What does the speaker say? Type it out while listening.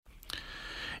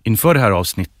Inför det här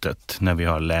avsnittet, när vi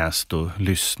har läst och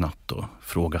lyssnat och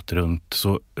frågat runt,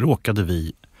 så råkade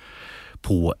vi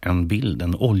på en bild,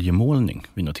 en oljemålning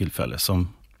vid något tillfälle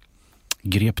som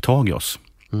grep tag i oss.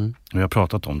 Vi har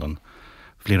pratat om den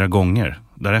flera gånger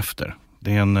därefter.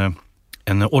 Det är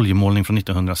en oljemålning från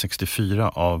 1964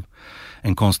 av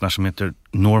en konstnär som heter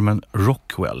Norman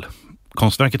Rockwell.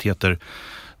 Konstverket heter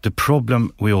The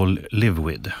Problem We All Live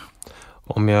With.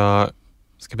 Om jag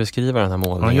ska beskriva den här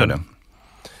målningen. Ja, gör det.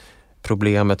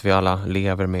 Problemet vi alla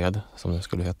lever med, som det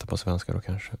skulle heta på svenska då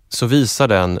kanske. Så visar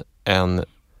den en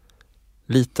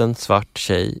liten svart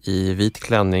tjej i vit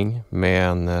klänning med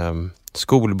en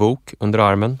skolbok under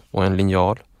armen och en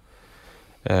linjal.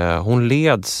 Hon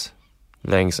leds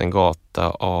längs en gata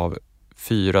av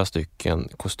 4 stycken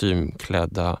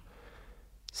kostymklädda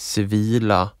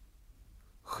civila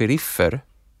sheriffer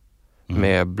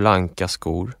med blanka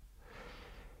skor.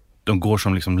 De går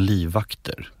som liksom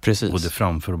livvakter. Precis. Både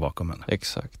framför och bakom henne.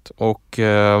 Exakt. Och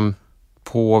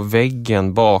på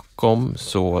väggen bakom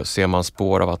så ser man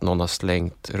spår av att någon har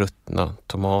slängt ruttna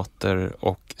tomater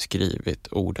och skrivit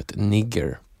ordet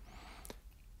nigger.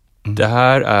 Det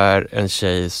här är en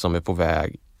tjej som är på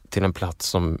väg till en plats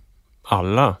som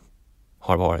alla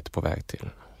har varit på väg till.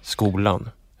 Skolan.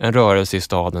 En rörelse i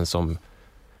staden som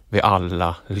vi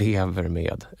alla lever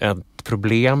med. Ett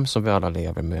problem som vi alla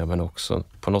lever med, men också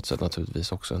på något sätt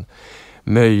naturligtvis också en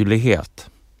möjlighet.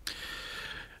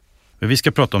 Men vi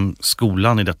ska prata om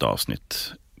skolan i detta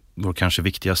avsnitt. Vår kanske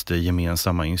viktigaste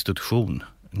gemensamma institution.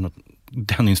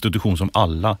 Den institution som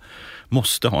alla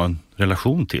måste ha en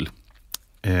relation till.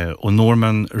 Och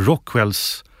Norman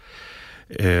Rockwells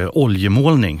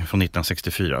oljemålning från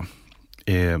 1964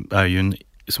 är ju en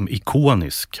som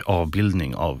ikonisk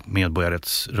avbildning av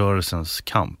medborgarrättsrörelsens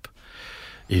kamp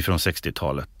ifrån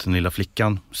 60-talet. Den lilla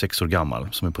flickan, 6 år gammal,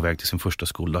 som är på väg till sin första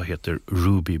skola heter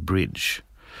Ruby Bridge.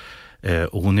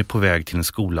 Och hon är på väg till en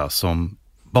skola som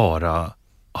bara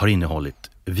har innehållit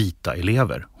vita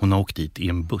elever. Hon har åkt dit i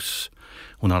en buss.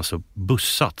 Hon har alltså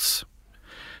bussats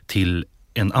till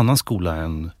en annan skola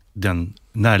än den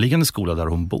närliggande skola där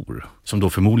hon bor, som då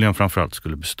förmodligen framförallt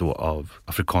skulle bestå av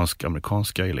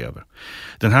afrikansk-amerikanska elever.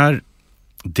 Den här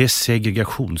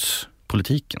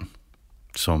desegregationspolitiken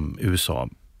som USA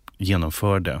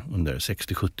genomförde under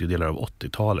 60-70 delar av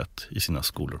 80-talet i sina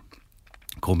skolor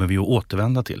kommer vi att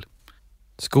återvända till.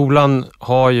 Skolan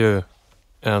har ju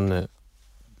en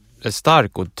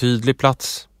stark och tydlig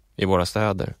plats i våra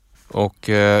städer. Och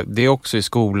det är också i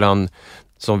skolan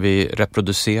som vi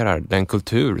reproducerar den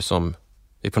kultur som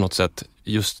vi på något sätt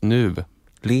just nu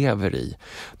lever i.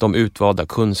 De utvalda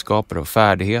kunskaper och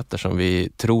färdigheter som vi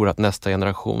tror att nästa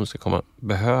generation ska komma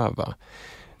behöva.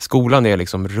 Skolan är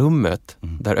liksom rummet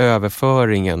där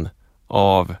överföringen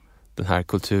av den här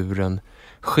kulturen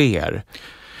sker.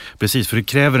 Precis, för det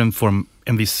kräver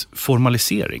en viss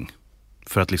formalisering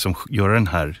för att liksom göra den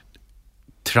här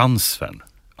transfern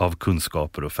av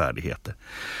kunskaper och färdigheter.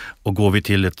 Och går vi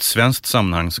till ett svenskt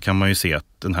sammanhang så kan man ju se att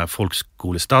den här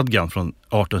folkskolestadgan från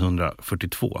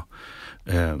 1842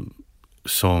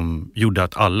 som gjorde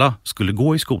att alla skulle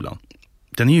gå i skolan.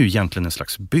 Den är ju egentligen en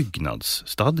slags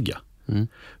byggnadsstadga.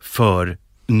 För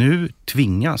nu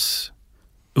tvingas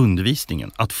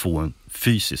undervisningen att få en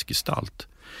fysisk gestalt.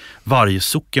 Varje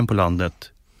socken på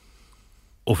landet,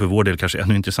 och för vår del kanske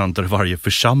ännu intressantare, varje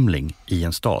församling i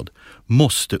en stad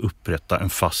måste upprätta en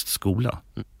fast skola.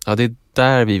 Ja, det är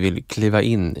där vi vill kliva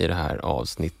in i det här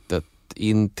avsnittet.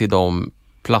 In till de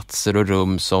platser och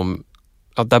rum som,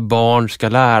 där barn ska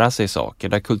lära sig saker,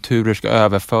 där kulturer ska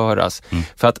överföras.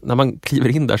 För att när man kliver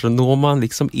in där så når man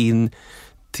liksom in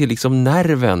till liksom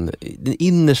nerven, den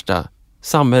innersta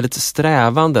samhällets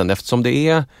strävanden, eftersom det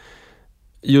är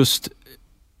just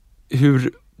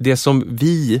hur det som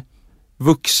vi,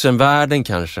 vuxenvärlden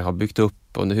kanske har byggt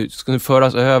upp och nu ska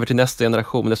föras över till nästa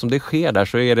generation. Men eftersom det sker där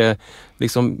så är det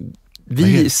liksom,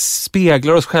 vi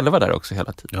speglar oss själva där också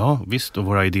hela tiden. Ja, visst, och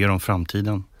våra idéer om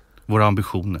framtiden, våra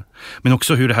ambitioner. Men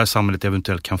också hur det här samhället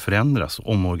eventuellt kan förändras och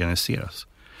omorganiseras.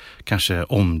 Kanske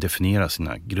omdefiniera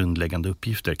sina grundläggande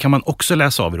uppgifter. Kan man också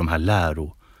läsa av i de här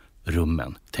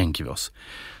lärorummen, tänker vi oss.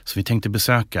 Så vi tänkte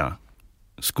besöka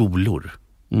skolor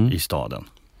i staden.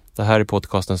 Det här är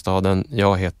podcasten Staden.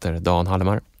 Jag heter Dan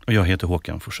Hallemar. Och jag heter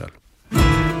Håkan Forsell.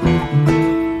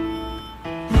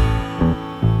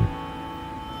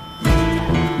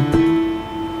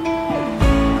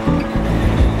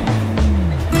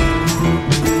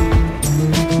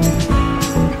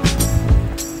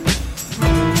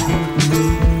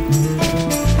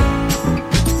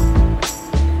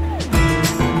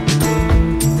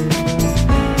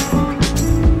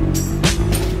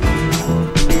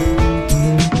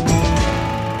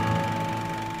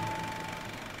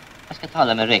 Jag ska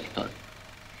tala med rektor.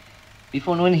 Vi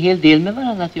får nog en hel del med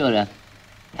varandra att göra.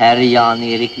 Herr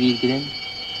Jan-Erik Widgren.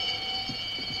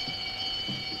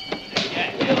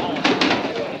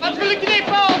 Man skulle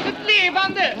knäppa av ett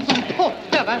levande! Som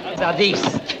potta, va?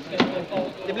 Sadist.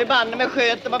 Det blir banne med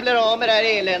skönt när man blir av med det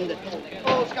här eländet.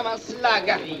 Och ska man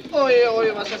slagga.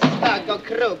 Oj, man ska slagga och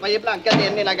krubba. Ge blanka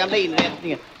den lilla gamla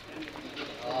inrättningen.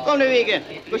 Kom nu, Vigge.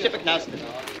 Gå och köpa knasten.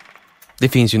 Det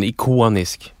finns ju en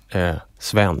ikonisk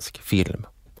svensk film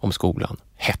om skolan.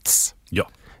 Hets. Ja.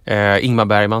 Ingmar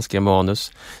Bergman skrev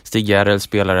manus. Stig Gerrel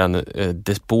spelar en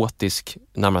despotisk,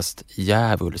 närmast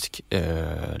djävulsk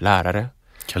lärare.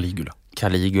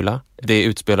 Caligula. Det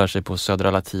utspelar sig på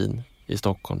Södra Latin i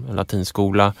Stockholm, en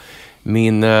latinskola.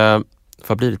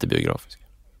 Får bli lite biografisk.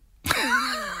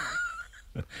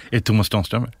 Är det Thomas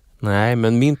Stanströmer? Nej,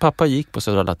 men min pappa gick på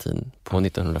Södra Latin på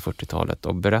 1940-talet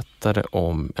och berättade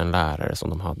om en lärare som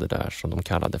de hade där som de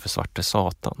kallade för Svarte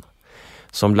Satan.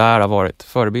 Som lär ha varit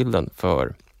förebilden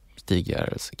för Stig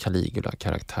Gerrels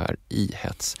Caligula-karaktär i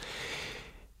Hets.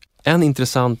 En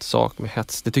intressant sak med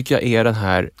Hets, det tycker jag är den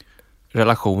här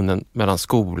relationen mellan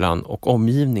skolan och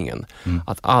omgivningen.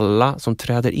 Att alla som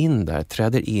träder in där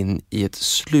träder in i ett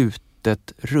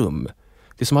slutet rum.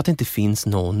 Det är som att det inte finns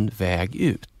någon väg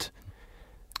ut.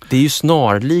 Det är ju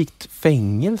snarlikt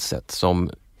fängelset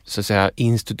som så att säga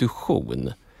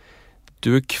institution.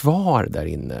 Du är kvar där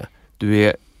inne. Du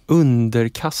är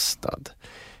underkastad.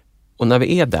 Och när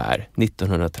vi är där,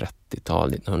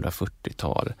 1930-tal,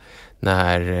 1940-tal,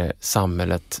 när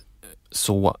samhället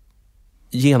så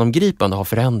genomgripande har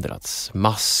förändrats,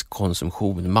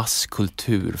 masskonsumtion,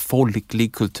 masskultur,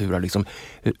 folklig kultur har liksom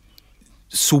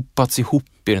sopats ihop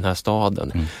i den här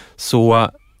staden,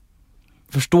 så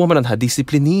förstår man den här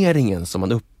disciplineringen som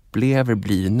man upplever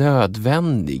blir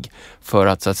nödvändig för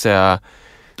att så att säga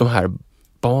de här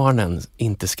barnen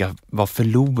inte ska vara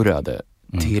förlorade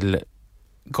till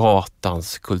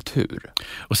gatans kultur.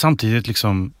 Och samtidigt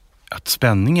liksom att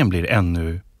spänningen blir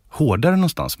ännu hårdare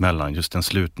någonstans mellan just den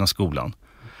slutna skolan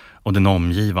och den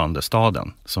omgivande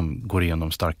staden som går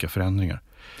igenom starka förändringar.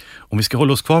 Om vi ska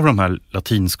hålla oss kvar vid de här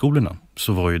latinskolorna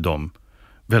så var ju de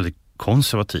väldigt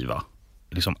konservativa,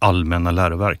 liksom allmänna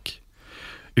läroverk.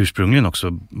 Ursprungligen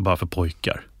också bara för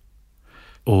pojkar.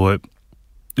 Och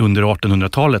under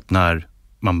 1800-talet när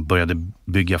man började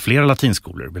bygga flera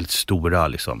latinskolor, väldigt stora,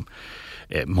 liksom,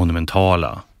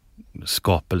 monumentala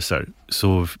skapelser,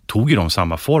 så tog ju de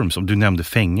samma form som du nämnde,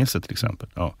 fängelse till exempel.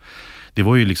 Ja. Det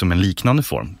var ju liksom en liknande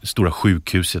form. Stora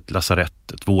sjukhuset,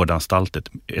 lasarettet, vårdanstaltet,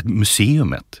 ett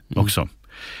museumet också.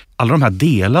 Alla de här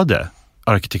delade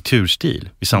arkitekturstil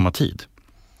vid samma tid.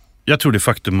 Jag tror det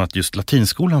faktum att just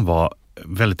latinskolan var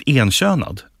väldigt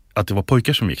enkönad, att det var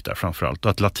pojkar som gick där framförallt,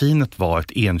 och att latinet var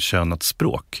ett enkönat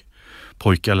språk.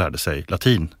 Pojkar lärde sig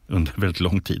latin under väldigt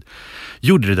lång tid.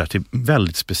 Gjorde det där till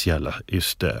väldigt speciella,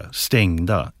 just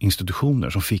stängda institutioner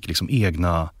som fick liksom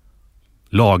egna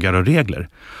lagar och regler.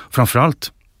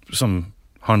 Framförallt som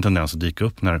har en tendens att dyka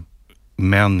upp när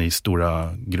män i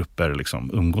stora grupper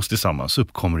liksom umgås tillsammans, så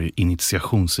uppkommer ju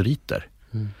initiationsriter.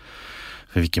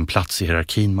 För vilken plats i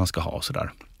hierarkin man ska ha och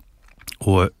sådär.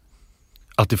 Och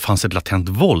att det fanns ett latent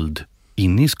våld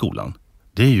inne i skolan,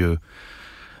 det är ju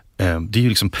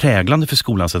liksom präglande för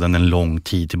skolan sedan en lång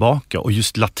tid tillbaka. Och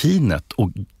just latinet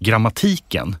och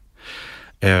grammatiken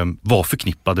var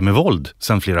förknippade med våld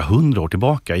sedan flera hundra år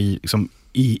tillbaka i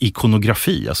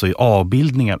ikonografi, alltså i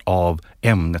avbildningar av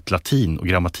ämnet latin och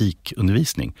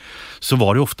grammatikundervisning, så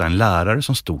var det ofta en lärare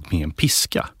som stod med en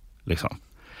piska. Liksom.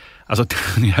 Alltså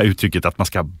det här uttrycket att man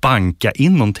ska banka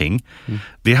in någonting,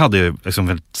 det hade liksom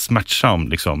väldigt smärtsam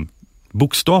liksom,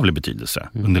 bokstavlig betydelse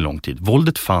under lång tid.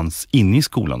 Våldet fanns inne i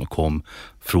skolan och kom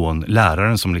från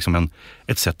läraren som liksom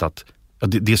ett sätt att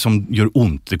det som gör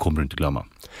ont, det kommer du inte glömma.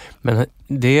 Men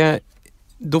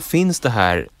då finns det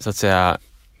här så att säga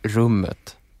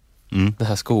rummet, den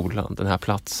här skolan, den här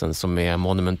platsen som är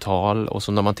monumental, och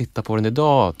så när man tittar på den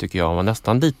idag tycker jag man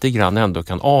nästan lite grann ändå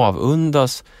kan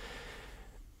avundas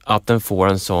att den får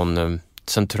en sån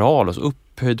central och så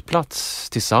upphöjd plats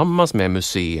tillsammans med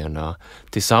museerna,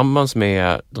 tillsammans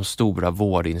med de stora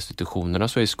vårdinstitutionerna,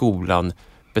 så är skolan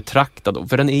betraktad,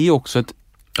 för den är ju också ett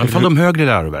i alla fall de högre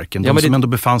läroverken, de som ändå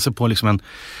befann sig på liksom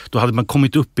då hade man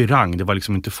kommit upp i rang, det var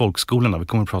liksom inte folkskolorna, vi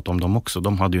kommer att prata om dem också,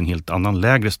 de hade ju en helt annan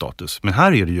lägre status, men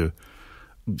här är det ju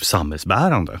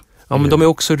samhällsbärande. Ja, men de är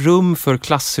också rum för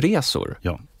klassresor.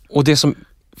 Ja. Och det som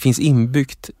finns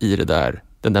inbyggt i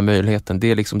den där möjligheten,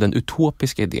 det är liksom den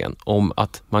utopiska idén om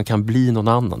att man kan bli någon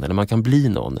annan, eller man kan bli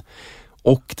någon.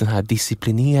 och den här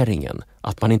disciplineringen,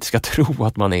 att man inte ska tro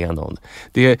att man är någon.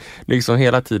 Det är liksom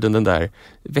hela tiden den där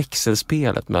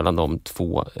växelspelet mellan de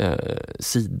två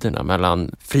sidorna,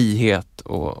 mellan frihet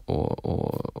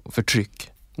och förtryck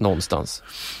någonstans.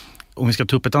 Om vi ska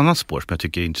ta upp ett annat spår som jag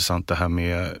tycker är intressant, det här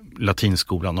med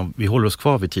latinskolan. Om vi håller oss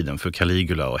kvar vid tiden för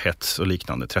Caligula och hets och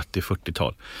liknande,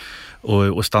 30-40-tal.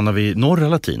 Och stannar vi norra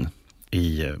latin,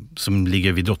 som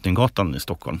ligger vid Drottninggatan i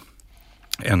Stockholm.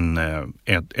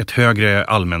 Ett högre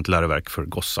allmänt läroverk för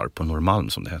gossar på Norrmalm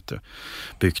som det hette.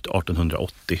 Byggt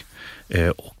 1880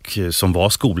 och som var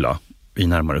skola i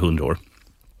närmare 100 år.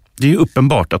 Det är ju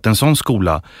uppenbart att en sån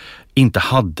skola inte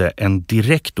hade en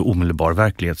direkt och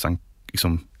omedelbar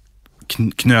liksom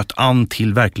knöt an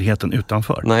till verkligheten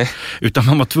utanför. Nej. Utan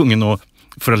man var tvungen att,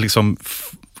 för att liksom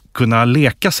kunna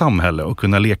leka samhälle och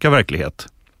kunna leka verklighet,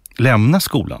 lämna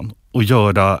skolan och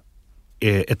göra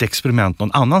ett experiment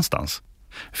någon annanstans.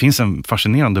 Det finns en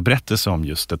fascinerande berättelse om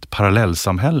just ett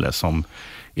parallellsamhälle som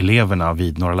eleverna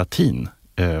vid Norra Latin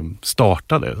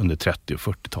startade under 30- och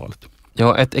 40-talet.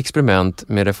 Ja, ett experiment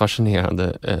med det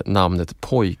fascinerande namnet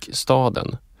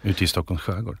Pojkstaden. Ute i Stockholms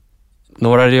skärgård.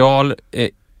 Norra Real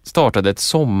startade ett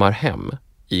sommarhem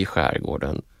i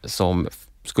skärgården som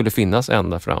skulle finnas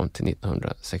ända fram till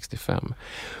 1965.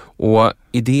 Och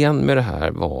idén med det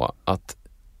här var att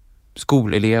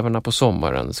skoleleverna på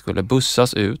sommaren skulle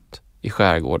bussas ut i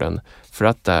skärgården för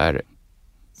att där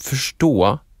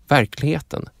förstå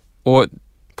verkligheten. Och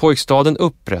Pojkstaden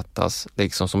upprättas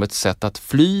liksom som ett sätt att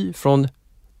fly från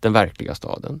den verkliga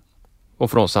staden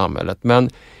och från samhället. Men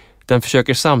den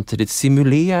försöker samtidigt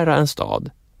simulera en stad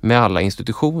med alla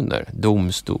institutioner,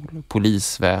 domstol,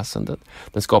 polisväsendet.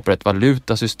 Den skapar ett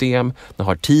valutasystem, den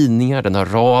har tidningar, den har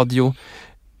radio.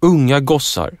 Unga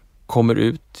gossar kommer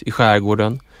ut i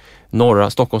skärgården,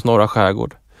 Stockholms norra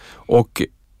skärgård, och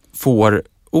får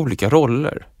olika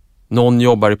roller. Någon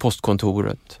jobbar i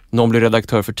postkontoret, någon blir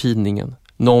redaktör för tidningen,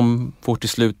 någon får till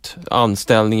slut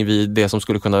anställning vid det som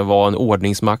skulle kunna vara en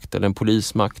ordningsmakt eller en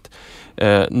polismakt.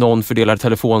 Någon fördelar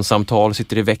telefonsamtal,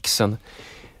 sitter i växeln.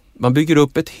 Man bygger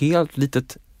upp ett helt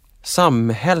litet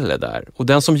samhälle där. Och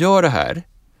den som gör det här,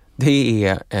 det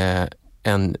är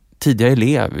en tidigare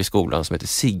elev i skolan som heter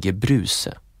Sigge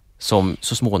Bruse, som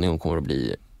så småningom kommer att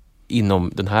bli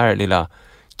inom den här lilla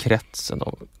kretsen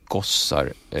av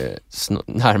gossar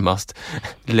närmast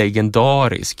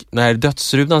legendarisk. När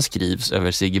dödsrudan skrivs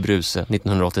över Sigge Bruse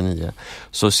 1989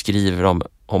 så skriver de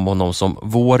om honom som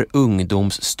vår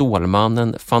ungdoms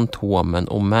Stålmannen, Fantomen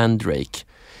och Mandrake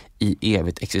i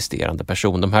evigt existerande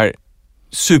person. De här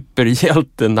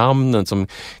superhjältenamnen som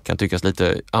kan tyckas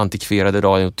lite antikverade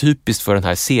idag är typiskt för den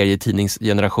här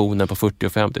serietidningsgenerationen på 40-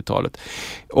 och 50-talet.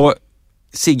 Och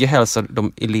Sigge hälsar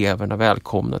de eleverna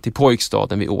välkomna till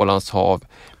Pojkstaden vid Ålands hav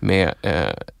med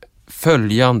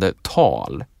följande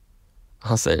tal.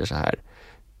 Han säger så här: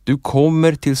 du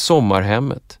kommer till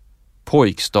sommarhemmet,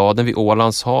 Pojkstaden vid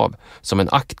Ålands hav, som en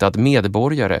aktad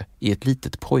medborgare i ett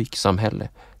litet pojksamhälle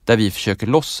där vi försöker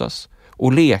låtsas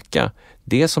och leka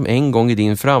det som en gång i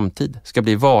din framtid ska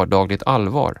bli vardagligt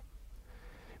allvar.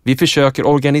 Vi försöker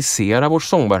organisera vårt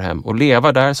sommarhem och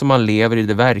leva där som man lever i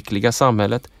det verkliga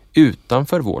samhället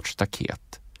utanför vårt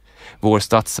staket. Vår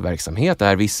stadsverksamhet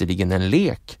är visserligen en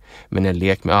lek, men en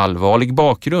lek med allvarlig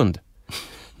bakgrund.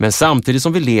 Men samtidigt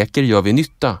som vi leker gör vi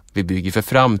nytta. Vi bygger för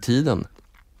framtiden.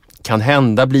 Kan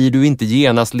hända blir du inte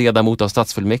genast ledamot av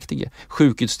stadsfullmäktige,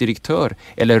 sjukhusdirektör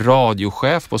eller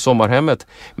radiochef på sommarhemmet,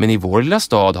 men i vår lilla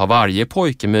stad har varje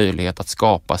pojke möjlighet att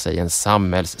skapa sig en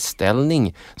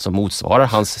samhällsställning som motsvarar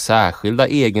hans särskilda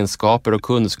egenskaper och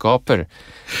kunskaper.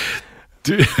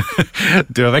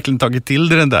 Du har verkligen tagit till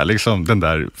dig den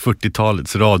där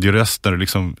 40-talets radioröster.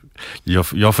 Liksom,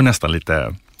 jag får nästan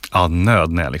lite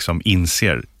annöd när jag liksom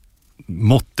inser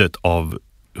måttet av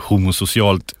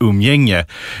homosocialt umgänge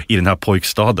i den här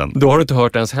pojkstaden. Då har du inte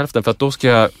hört ens hälften, för att då ska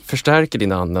jag förstärka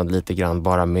din andnöd lite grann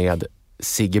bara med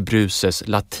Sigge Bruses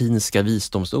latinska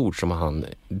visdomsord som han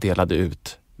delade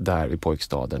ut där vid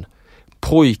Pojkstaden.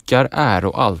 Pojkar är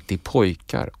och alltid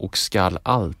pojkar och skall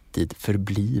alltid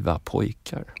förbliva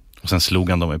pojkar. Och sen slog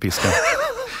han dem med piskan.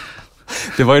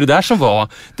 Det var ju det där som var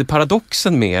det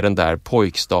paradoxen med den där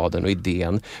Pojkstaden och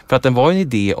idén. För att den var en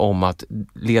idé om att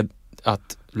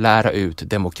lära ut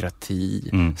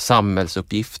demokrati,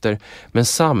 samhällsuppgifter. Men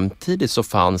samtidigt så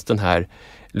fanns den här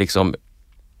liksom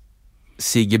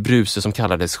Sigge Bruse som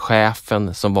kallades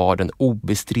chefen, som var den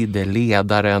obestridde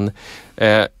ledaren.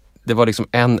 det var liksom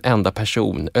en enda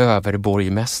person,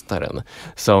 överborgmästaren,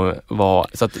 som var...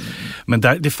 Så att, men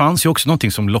det fanns ju också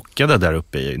någonting som lockade där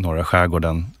uppe i norra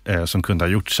skärgården som kunde ha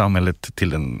gjort samhället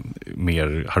till en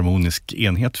mer harmonisk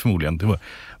enhet förmodligen. Det var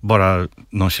bara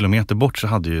någon kilometer bort så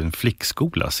hade ju en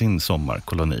flickskola sin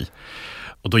sommarkoloni.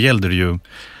 Och då gällde det ju,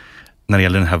 när det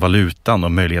gällde den här valutan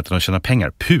och möjligheten att tjäna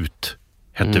pengar, put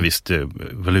hette visst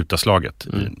valutaslaget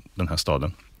i den här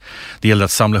staden. Det gällde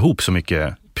att samla ihop så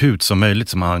mycket put som möjligt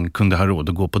som man kunde ha råd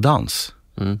att gå på dans.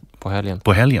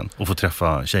 På helgen och få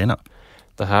träffa tjejerna.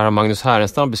 Det här har Magnus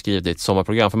Härenstam beskrivit i ett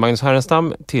sommarprogram. För Magnus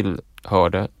Härenstam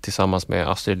tillhörde tillsammans med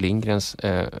Astrid Lindgrens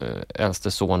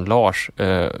äldste son Lars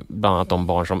bland annat de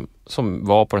barn som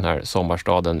var på den här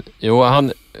sommarstaden. Jo,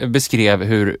 han beskrev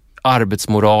hur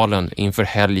arbetsmoralen inför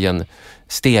helgen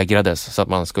stegrades så att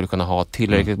man skulle kunna ha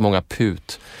tillräckligt många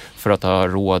put för att ha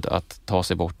råd att ta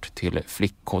sig bort till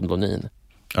flickkolonin.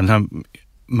 Den här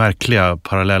märkliga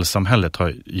parallellsamhället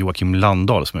har Joakim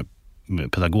Landahl som är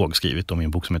pedagog skrivit om i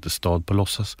en bok som heter Stad på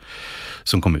låtsas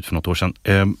som kom ut för något år sedan.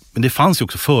 Men det fanns ju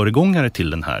också föregångare till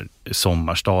den här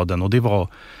sommarstaden och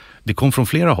det kom från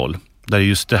flera håll. Där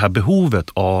just det här behovet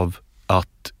av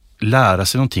att lära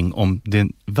sig någonting om det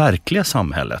verkliga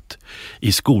samhället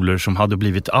i skolor som hade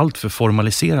blivit allt för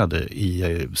formaliserade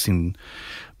i sin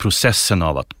processen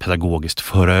av att pedagogiskt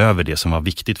föra över det som var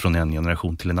viktigt från en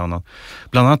generation till en annan.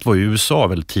 Bland annat var ju USA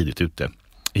väldigt tidigt ute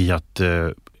i att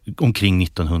omkring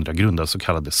 1900 grundades så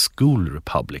kallade school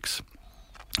republics.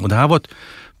 Och det här var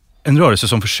en rörelse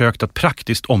som försökte att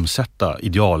praktiskt omsätta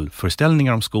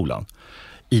idealföreställningar om skolan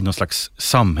i någon slags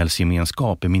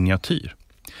samhällsgemenskap i miniatyr.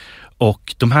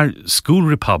 Och de här school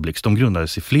republics, de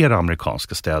grundades i flera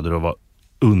amerikanska städer och var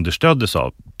understöddes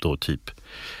av då typ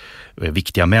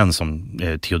viktiga män som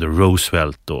Theodore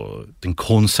Roosevelt och den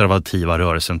konservativa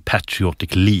rörelsen Patriotic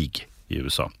League i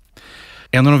USA.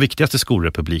 En av de viktigaste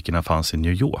skolrepublikerna fanns i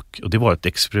New York och det var ett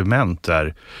experiment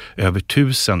där över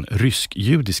 1000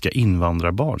 rysk-judiska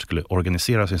invandrarbarn skulle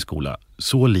organisera sin skola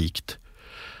så likt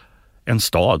en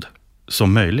stad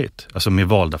som möjligt. Alltså med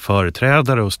valda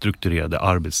företrädare och strukturerade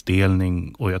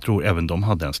arbetsdelning och jag tror även de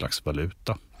hade en slags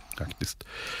valuta faktiskt.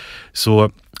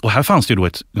 Så, och här fanns det ju då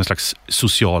en slags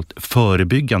socialt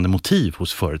förebyggande motiv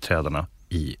hos företrädarna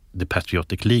i The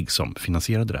Patriotic League som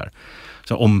finansierade det här.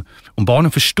 Så om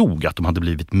barnen förstod att de hade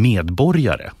blivit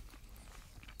medborgare,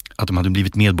 att de hade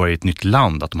blivit medborgare i ett nytt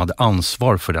land, att de hade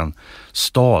ansvar för den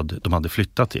stad de hade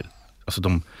flyttat till. Alltså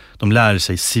de lär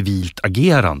sig civilt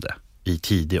agerande i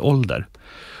tidig ålder.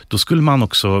 Då skulle man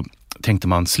också, tänkte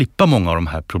man, slippa många av de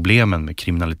här problemen med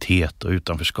kriminalitet och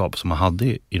utanförskap som man hade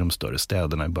i de större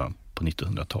städerna i början på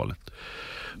 1900-talet.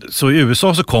 Så i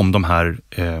USA så kom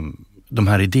de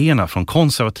här idéerna från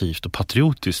konservativt och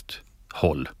patriotiskt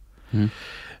håll.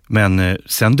 Men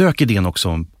sen dök idén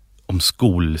också om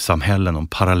skolsamhällen, om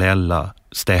parallella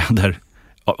städer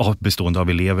bestående av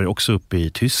elever också uppe i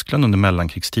Tyskland under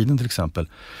mellankrigstiden till exempel.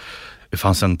 Det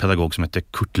fanns en pedagog som hette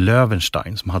Kurt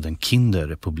Löwenstein som hade en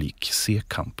Kinderrepublik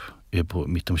Seekamp på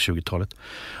mitten av 20-talet.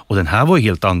 Och den här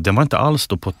var den var inte alls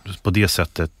då på det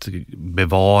sättet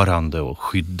bevarande och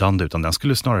skyddande utan den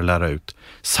skulle snarare lära ut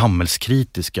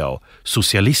samhällskritiska och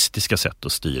socialistiska sätt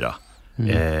att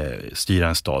styra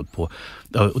en stad på.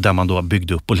 Där man då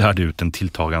byggde upp och lärde ut en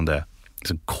tilltagande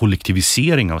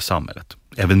kollektivisering av samhället.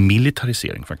 Även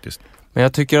militarisering faktiskt. Men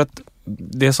jag tycker att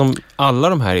det som alla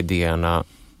de här idéerna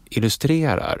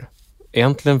illustrerar,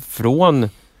 egentligen från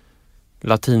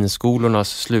latinskolornas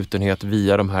slutenhet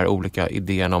via de här olika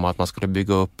idéerna om att man skulle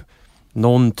bygga upp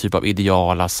någon typ av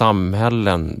ideala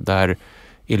samhällen där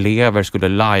elever skulle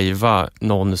lajva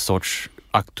någon sorts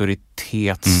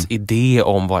auktoritetsidé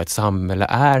om vad ett samhälle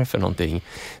är för någonting.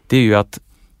 Det är ju att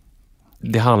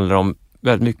det handlar om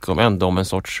väldigt mycket om en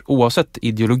sorts, oavsett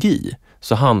ideologi,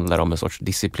 så handlar det om en sorts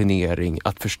disciplinering,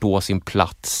 att förstå sin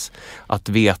plats, att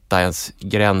veta ens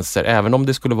gränser. Även om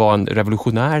det skulle vara en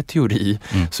revolutionär teori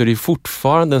så är det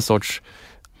fortfarande en sorts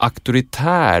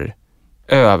auktoritär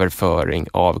överföring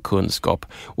av kunskap.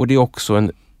 Och det är också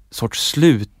en sorts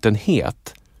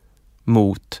slutenhet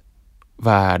mot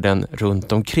världen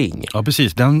runt omkring. Ja,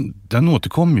 precis. Den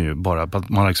återkommer ju bara.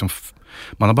 Man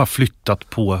har bara flyttat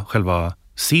på själva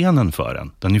scenen för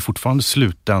den. Den är fortfarande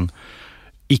sluten,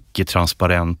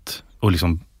 icke-transparent och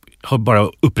liksom har bara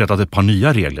upprättat ett par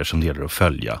nya regler som det gäller att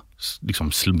följa.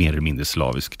 Liksom mer eller mindre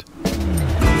slaviskt.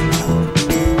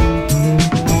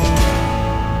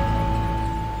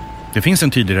 Det finns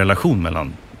en tydlig relation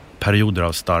mellan perioder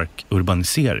av stark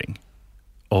urbanisering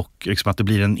och liksom att det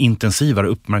blir en intensivare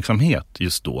uppmärksamhet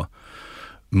just då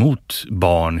mot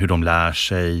barn, hur de lär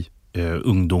sig,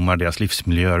 ungdomar, deras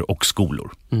livsmiljöer och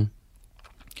skolor.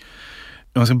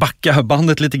 man ska backa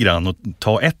bandet lite grann och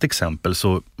ta ett exempel,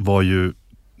 så var ju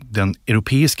den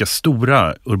europeiska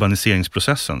stora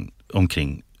urbaniseringsprocessen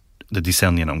omkring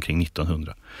decennierna omkring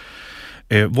 1900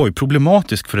 var ju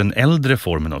problematisk för den äldre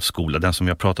formen av skola, den som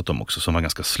vi har pratat om också, som var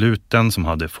ganska sluten, som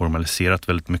hade formaliserat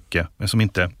väldigt mycket, men som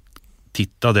inte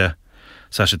tittade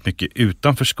särskilt mycket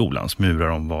utanför skolans murar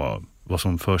om vad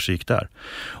som för sig gick där.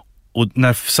 Och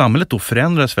när samhället då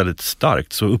förändrades väldigt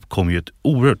starkt så uppkom ju ett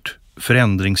oerhört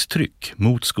förändringstryck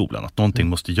mot skolan, att någonting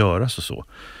måste göras och så.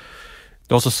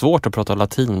 Det var så svårt att prata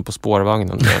latin på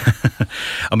spårvagnen. Ja,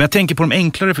 men jag tänker på de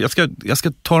enklare, jag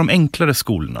ska ta de enklare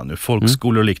skolorna nu,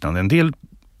 folkskolor och liknande. En del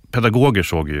pedagoger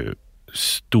såg ju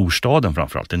storstaden,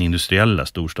 framförallt den industriella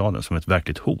storstaden, som ett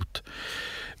verkligt hot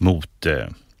mot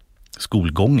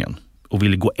skolgången, och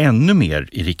ville gå ännu mer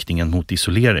i riktningen mot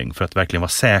isolering för att verkligen vara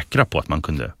säkra på att man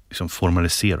kunde liksom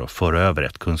formalisera och föra över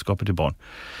rätt kunskaper till barn.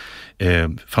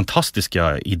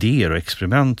 Fantastiska idéer och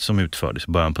experiment som utfördes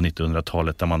i början på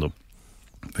 1900-talet, där man då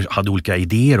hade olika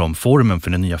idéer om formen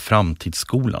för den nya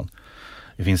framtidsskolan.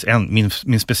 Det finns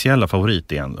min speciella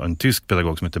favorit är en tysk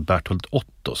pedagog som heter Berthold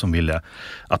Otto, som ville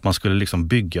att man skulle liksom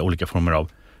bygga olika former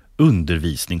av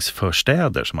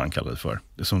undervisningsförstäder, som han kallade för.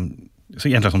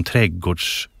 Egentligen som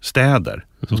trädgårdsstäder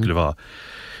som skulle vara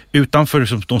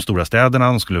utanför de stora städerna.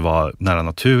 De skulle vara nära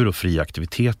natur och fria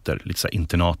aktiviteter, lite så här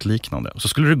internatliknande. Och så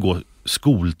skulle det gå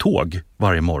skoltåg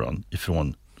varje morgon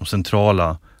ifrån de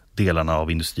centrala delarna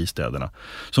av industristäderna,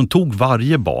 som tog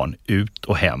varje barn ut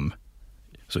och hem.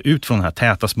 Så ut från den här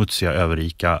täta, smutsiga,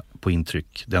 överrika på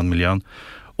intryck, den miljön,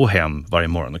 och hem varje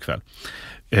morgon och kväll.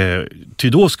 Ty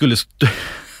då skulle,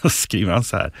 skriver han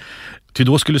så här, ty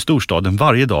då skulle storstaden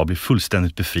varje dag bli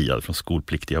fullständigt befriad från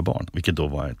skolpliktiga barn, vilket då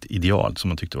var ett ideal som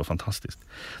man tyckte var fantastiskt.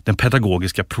 Den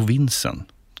pedagogiska provinsen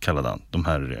kallade han de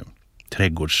här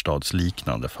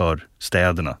trädgårdsstadsliknande för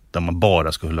städerna, där man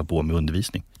bara ska hålla på med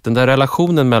undervisning. Den där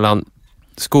relationen mellan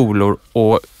skolor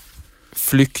och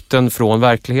flykten från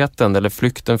verkligheten, eller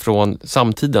flykten från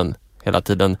samtiden hela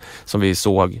tiden, som vi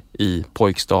såg i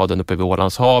pojkstaden uppe vid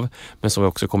Ålands hav, men som vi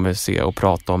också kommer se och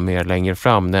prata om mer längre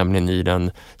fram, nämligen i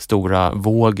den stora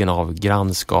vågen av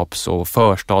grannskaps- och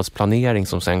förstadsplanering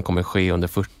som sen kommer ske under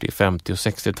 40-, 50- och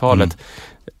 60-talet.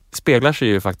 Speglar sig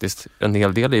ju faktiskt en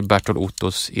hel del i Berthold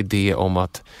Ottos idé om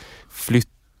att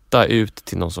flytta ut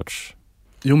till någon sorts...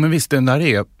 Jo, men visst, den där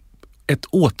är ett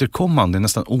återkommande,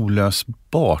 nästan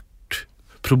olösbart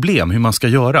problem, hur man ska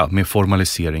göra med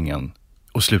formaliseringen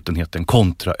och slutenheten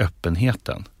kontra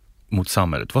öppenheten mot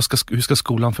samhället. Hur ska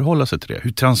skolan förhålla sig till det?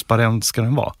 Hur transparent ska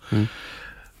den vara?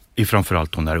 I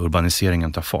framförallt när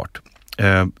urbaniseringen tar fart.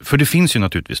 För det finns ju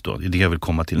naturligtvis då, det jag vill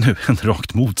komma till nu, en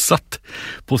rakt motsatt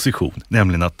position.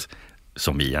 Nämligen att,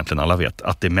 som vi egentligen alla vet,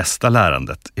 att det mesta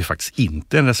lärandet är faktiskt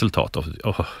inte en resultat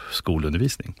av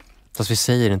skolundervisning. Fast vi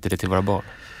säger inte det till våra barn.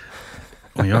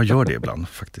 Och jag gör det ibland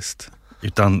faktiskt.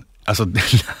 Utan alltså,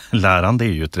 lärande är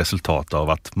ju ett resultat av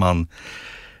att man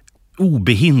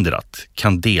obehindrat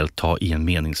kan delta i en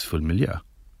meningsfull miljö.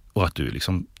 Och att du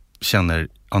liksom känner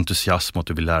entusiasm och att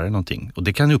du vill lära dig någonting. Och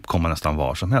det kan uppkomma nästan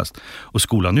var som helst. Och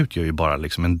skolan utgör ju bara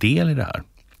liksom en del i det här.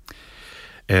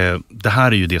 Det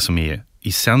här är ju det som är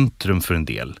i centrum för en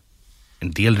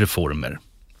del reformer.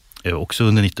 Också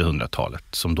under 1900-talet,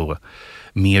 som då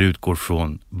mer utgår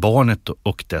från barnet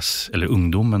och eller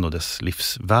ungdomen och dess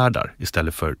livsvärldar,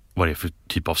 istället för vad det är för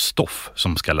typ av stoff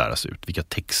som ska läras ut, vilka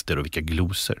texter och vilka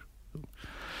gloser.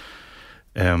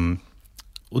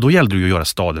 Och då gällde det ju att göra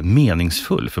staden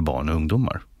meningsfull för barn och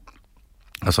ungdomar.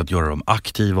 Alltså att göra dem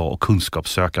aktiva och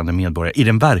kunskapssökande medborgare i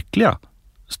den verkliga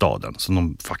staden som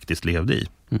de faktiskt levde i.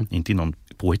 Inte i någon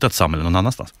påhittat samhälle någon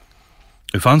annanstans.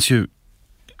 Det fanns ju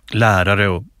lärare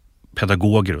och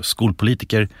pedagoger och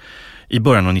skolpolitiker i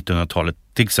början av 1900-talet,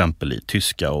 till exempel i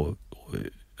tyska och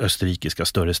österrikiska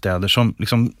större städer, som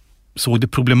liksom såg det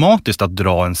problematiskt att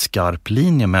dra en skarp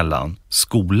linje mellan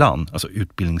skolan, alltså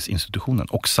utbildningsinstitutionen,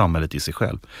 och samhället i sig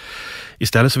själv.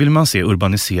 Istället så ville man se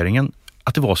urbaniseringen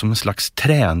att det var som en slags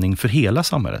träning för hela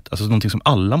samhället, alltså någonting som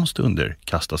alla måste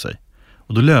underkasta sig.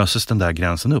 Och då löses den där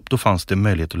gränsen upp. Då fanns det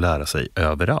möjlighet att lära sig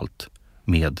överallt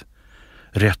med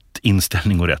rätt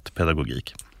inställning och rätt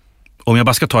pedagogik. Om jag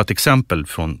bara ska ta ett exempel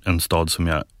från en stad som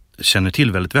jag känner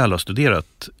till väldigt väl och har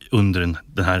studerat under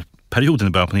den här perioden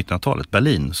i början på 1900-talet,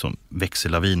 Berlin, som växer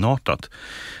lavinartat.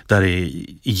 Där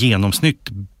i genomsnitt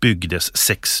byggdes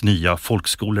 6 nya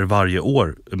folkskolor varje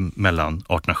år mellan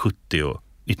 1870 och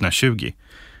 1920.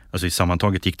 Alltså i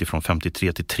sammantaget gick det från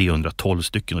 53 till 312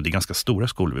 stycken, och det är ganska stora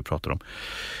skolor vi pratar om.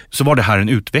 Så var det här en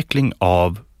utveckling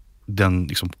av den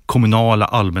liksom kommunala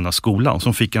allmänna skolan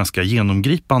som fick ganska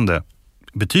genomgripande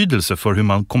betydelse för hur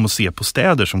man kom att se på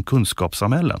städer som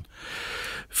kunskapssamhällen.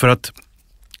 För att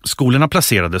Skolorna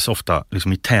placerades ofta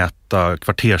liksom i täta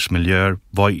kvartersmiljöer,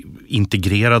 var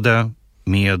integrerade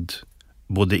med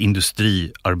både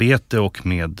industriarbete och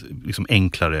med liksom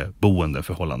enklare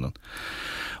boendeförhållanden.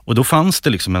 Och då fanns det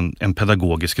liksom en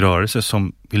pedagogisk rörelse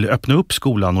som ville öppna upp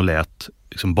skolan och lät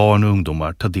liksom barn och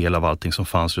ungdomar ta del av allting som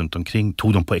fanns runt omkring.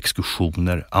 Tog dem på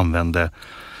exkursioner, använde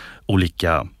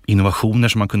olika innovationer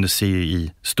som man kunde se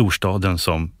i storstaden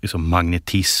som liksom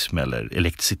magnetism eller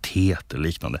elektricitet eller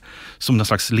liknande. Som en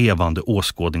slags levande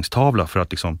åskådningstavla för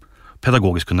att liksom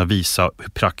pedagogiskt kunna visa hur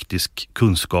praktisk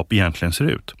kunskap egentligen ser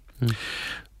ut.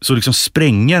 Så liksom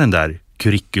spränga den där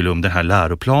curriculum, den här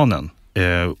läroplanen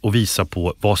och visa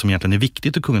på vad som egentligen är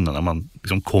viktigt att kunna när man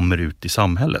liksom kommer ut i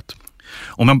samhället.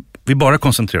 Om vi bara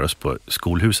koncentrerar oss på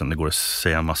skolhusen, det går att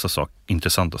säga en massa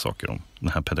intressanta saker om den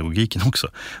här pedagogiken också.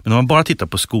 Men om man bara tittar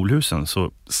på skolhusen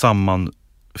så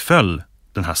sammanföll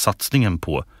den här satsningen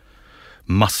på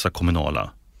massa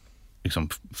kommunala liksom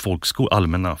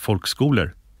allmänna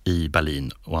folkskolor i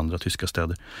Berlin och andra tyska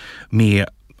städer med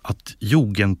att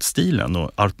Jugendstilen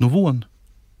och Art Nouveau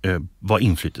var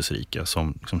inflytelserika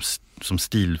som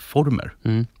stilformer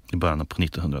i början på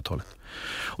 1900-talet.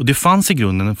 Och det fanns i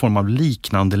grunden en form av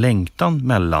liknande längtan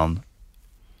mellan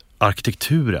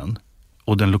arkitekturen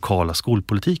och den lokala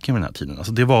skolpolitiken vid den här tiden.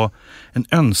 Alltså det var en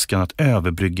önskan att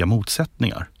överbrygga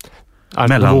motsättningar.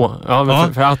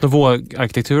 För Art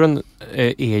Nouveau-arkitekturen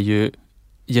är ju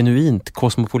genuint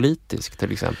kosmopolitisk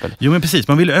till exempel. Jo men precis,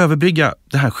 man ville överbrygga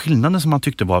den här skillnaden som man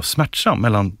tyckte var smärtsam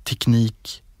mellan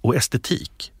teknik och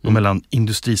estetik och mellan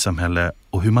industrisamhälle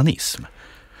och humanism.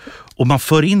 Och man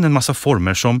för in en massa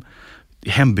former som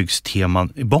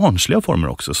hembygdsteman, barnsliga former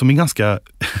också, som är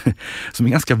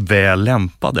ganska väl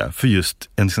lämpade för just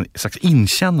en slags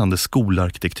inkännande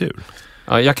skolarkitektur.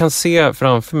 Ja, jag kan se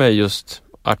framför mig just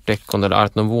Art Deco eller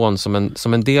Art Nouveau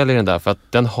som en del i den där, för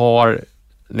att den har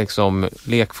liksom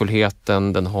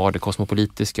lekfullheten, den har det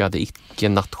kosmopolitiska, det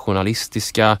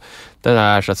icke-nationalistiska, den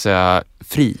är så att säga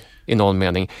fri i någon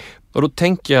mening. Och då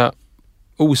tänker jag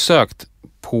osökt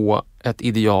på ett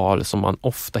ideal som man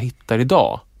ofta hittar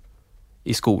idag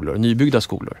i skolor, nybyggda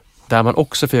skolor, där man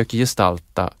också försöker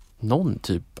gestalta någon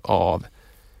typ av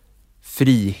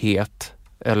frihet,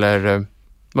 eller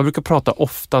man brukar prata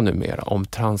ofta numera om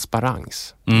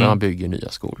transparens när man bygger nya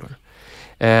skolor.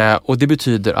 Och det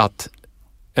betyder att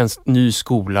en ny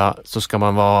skola så ska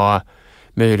man vara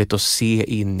möjligt att se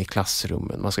in i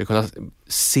klassrummen. Man ska kunna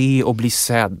se och bli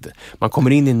sedd. Man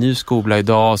kommer in i en ny skola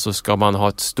idag så ska man ha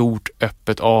ett stort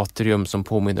öppet atrium som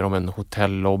påminner om en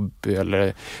hotellobby,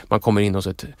 eller man kommer in hos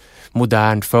ett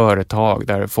modernt företag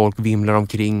där folk vimlar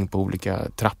omkring på olika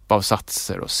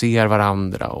trappavsatser och ser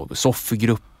varandra och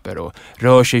soffgrupper och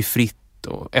rör sig fritt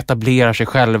och etablerar sig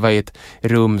själva i ett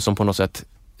rum som på något sätt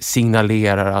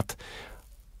signalerar att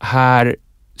här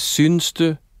syns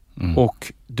du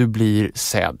och du blir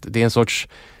sedd. Det är en sorts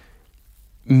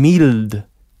mild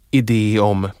idé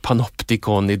om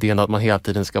panoptikon, idén att man hela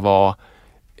tiden ska vara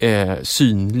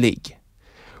synlig.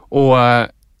 Och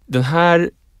den här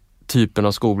typen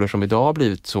av skolor som idag har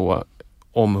blivit så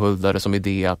omhuldade som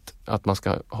idé att man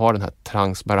ska ha den här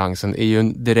transparensen är ju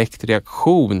en direkt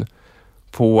reaktion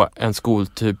på en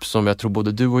skoltyp som jag tror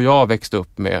både du och jag växte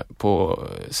upp med på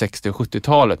 60- och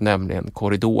 70-talet, nämligen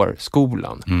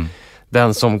korridorskolan.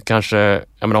 Den som kanske,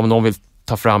 om någon vill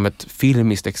ta fram ett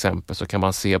filmiskt exempel så kan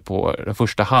man se på den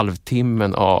första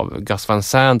halvtimmen av Gus Van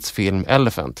Sants film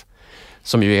Elephant,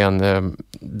 som ju är en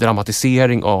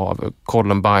dramatisering av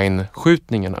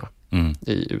Columbine-skjutningarna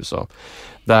i USA,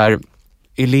 där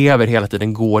elever hela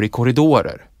tiden går i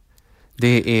korridorer.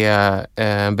 Det är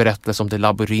en berättelse om det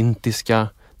labyrintiska,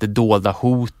 det dolda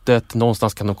hotet.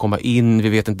 Någonstans kan de komma in. Vi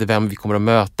vet inte vem vi kommer att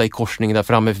möta i korsningen där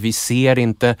framme. För vi ser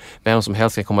inte vem som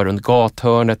helst ska komma runt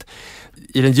gathörnet.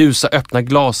 I den ljusa öppna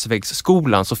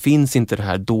glasväggsskolan så finns inte det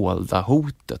här dolda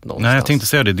hotet någonstans. Nej, jag tänkte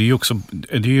säga det. Det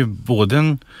är ju både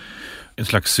en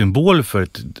slags symbol för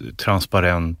ett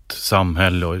transparent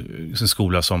samhälle och en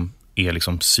skola som är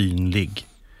liksom synlig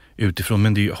utifrån,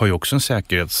 men det har ju också en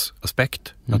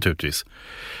säkerhetsaspekt naturligtvis.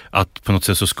 Att på något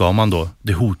sätt så ska man då,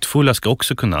 det hotfulla ska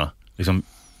också kunna liksom,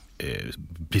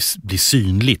 bli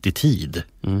synligt i tid.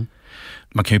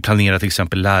 Man kan ju planera till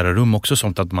exempel lärarrum också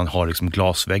sånt att man har liksom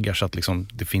glasväggar så att liksom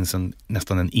det finns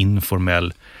nästan en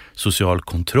informell social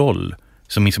kontroll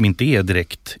som liksom inte är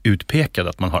direkt utpekad,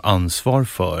 att man har ansvar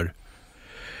för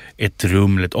ett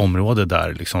rum eller ett område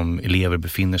där liksom elever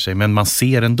befinner sig, men man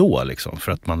ser ändå liksom,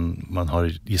 för att man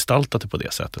har gestaltat det på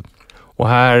det sättet. Och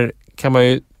här kan man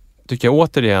ju, tycker jag,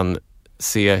 återigen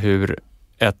se hur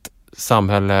ett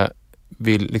samhälle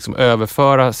vill liksom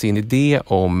överföra sin idé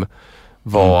om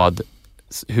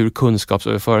hur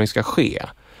kunskapsöverföring ska ske.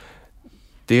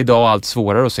 Det är idag allt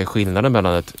svårare att se skillnaden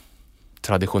mellan ett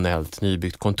traditionellt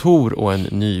nybyggt kontor och en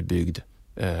nybyggd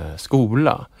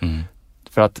skola.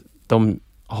 För att de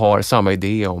har samma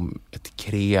idé om ett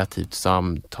kreativt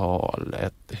samtal,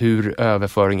 hur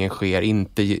överföringen sker,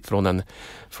 inte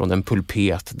från en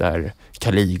pulpet där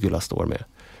Caligula står med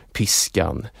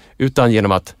piskan, utan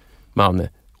genom att man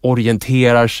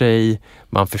orienterar sig,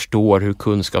 man förstår hur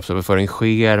kunskapsöverföring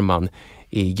sker, man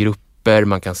är i grupper,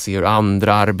 man kan se hur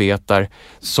andra arbetar,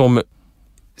 som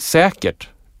säkert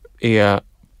är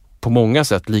på många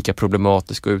sätt lika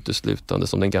problematisk och uteslutande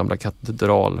som den gamla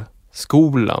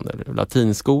katedralskolan eller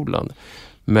latinskolan,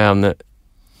 men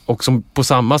och som på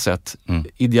samma sätt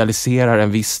idealiserar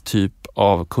en viss typ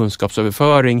av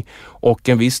kunskapsöverföring och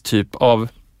en viss typ av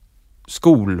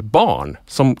skolbarn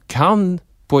som kan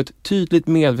på ett tydligt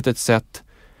medvetet sätt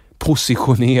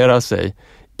positionera sig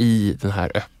i den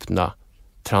här öppna,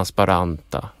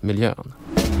 transparenta miljön.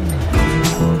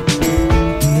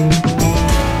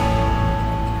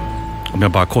 Om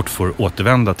jag bara kort får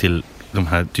återvända till de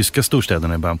här tyska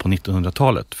storstäderna i början på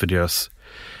 1900-talet, för deras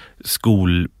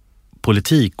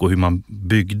skolpolitik och hur man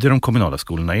byggde de kommunala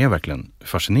skolorna är verkligen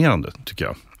fascinerande, tycker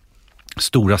jag.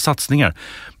 Stora satsningar.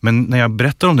 Men när jag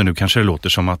berättar om det nu kanske det låter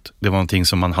som att det var någonting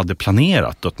som man hade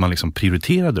planerat och att man liksom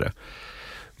prioriterade det.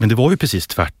 Men det var ju precis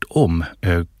tvärtom.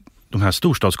 De här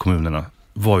storstadskommunerna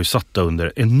var ju satta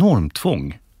under enormt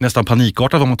tvång. Nästan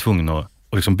panikartat var man tvungen att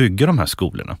liksom bygga de här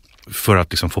skolorna för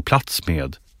att liksom få plats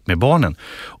med barnen.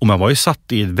 Och man var ju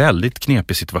satt i en väldigt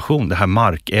knepig situation. Det här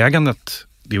markägandet,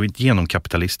 det var ett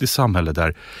genomkapitalistiskt samhälle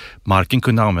där marken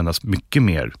kunde användas mycket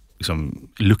mer liksom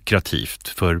lukrativt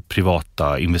för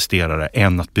privata investerare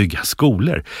än att bygga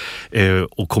skolor.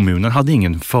 Och kommunen hade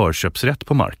ingen förköpsrätt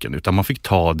på marken, utan man fick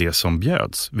ta det som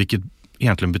bjöds, vilket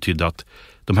egentligen betydde att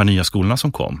de här nya skolorna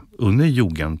som kom under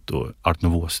Jugend- och Art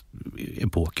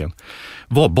Nouveau-epoken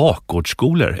var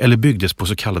bakgårdsskolor eller byggdes på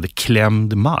så kallade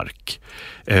klämd mark.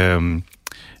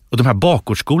 Och de här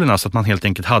bakgårdsskolorna, så att man helt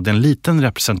enkelt hade en liten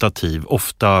representativ,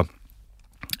 ofta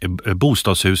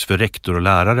bostadshus för rektor och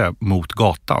lärare mot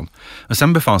gatan. Men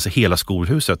sen befann sig hela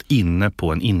skolhuset inne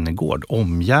på en innergård,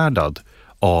 omgärdad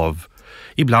av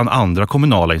ibland andra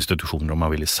kommunala institutioner om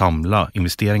man ville samla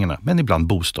investeringarna, men ibland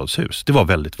bostadshus. Det var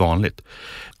väldigt vanligt.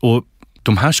 Och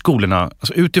de här skolorna,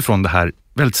 alltså utifrån det här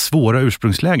väldigt svåra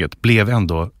ursprungsläget, blev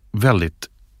ändå väldigt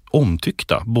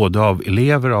omtyckta, både av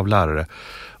elever, av lärare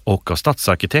och av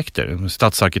stadsarkitekter. En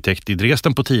stadsarkitekt i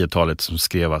Dresden på 10-talet som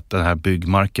skrev att den här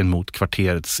byggmarken mot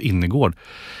kvarterets innergård,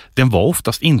 den var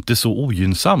oftast inte så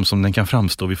ogynnsam som den kan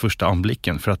framstå vid första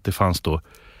anblicken, för att det fanns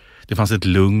ett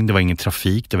lugn, det var ingen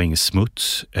trafik, det var ingen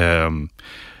smuts.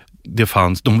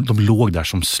 De låg där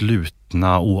som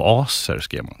slutna oaser,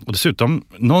 skrev man. Och dessutom,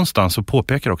 någonstans så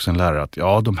påpekar också en lärare att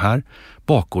ja, de här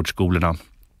bakgårdsskolorna,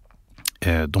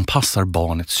 de passar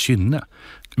barnets kynne.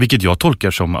 Vilket jag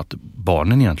tolkar som att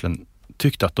barnen egentligen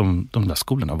tyckte att de där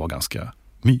skolorna var ganska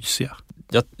mysiga.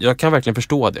 Jag kan verkligen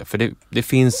förstå det, för det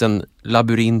finns en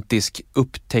labyrintisk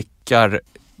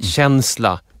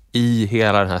upptäckarkänsla i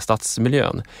hela den här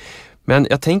stadsmiljön. Men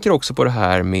jag tänker också på det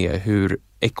här med hur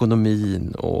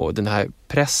ekonomin och den här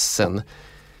pressen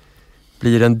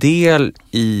blir en del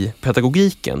i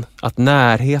pedagogiken. Att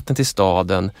närheten till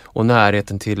staden och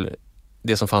närheten till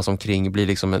det som fanns omkring blir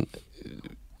liksom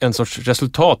en sorts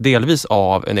resultat delvis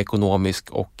av en ekonomisk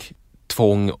och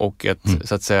tvång och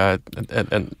så att säga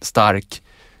en stark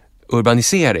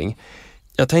urbanisering.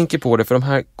 Jag tänker på det för de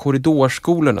här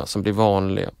korridorskolorna som blir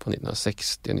vanliga på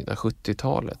 1960- och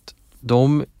 1970-talet.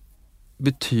 De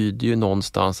betyder ju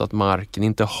någonstans att marken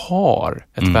inte har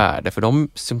ett värde, för de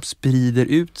som sprider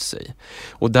ut sig.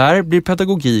 Och där blir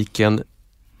pedagogiken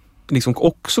liksom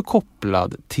också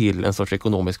kopplad till en sorts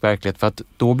ekonomisk verklighet, för att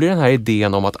då blir den här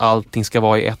idén om att allting ska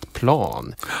vara i ett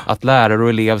plan. Att lärare och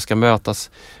elev ska mötas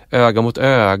öga mot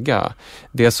öga.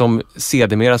 Det som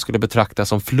sedermera skulle betraktas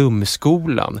som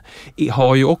flumskolan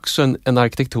har ju också en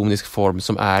arkitektonisk form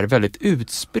som är väldigt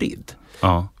utspridd.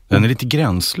 Ja, den är lite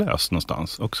gränslös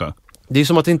någonstans också. Det är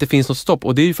som att det inte finns något stopp,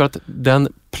 och det är ju för att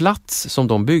den plats som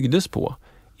de byggdes på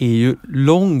är ju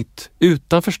långt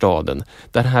utanför staden,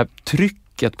 där det här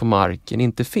trycket på marken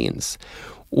inte finns.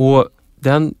 Och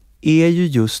den är ju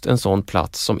just en sån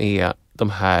plats som är de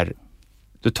här,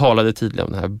 du talade tidigare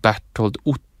om den här Berthold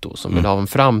Otto som ville ha en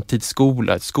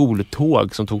framtidsskola, ett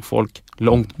skoltåg som tog folk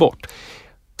långt bort.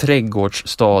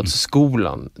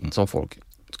 Trädgårdsstadsskolan som folk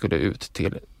skulle ut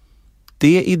till.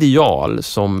 Det ideal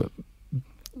som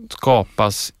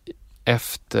skapas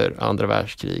efter andra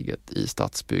världskriget i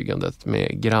stadsbyggandet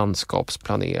med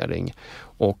grannskapsplanering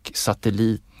och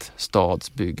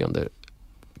satellitstadsbyggande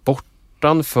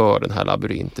bortanför den här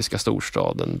labyrintiska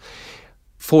storstaden.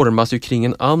 formas ju kring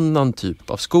en annan typ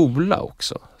av skola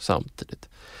också samtidigt.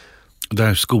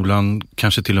 Där skolan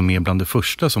kanske till och med bland det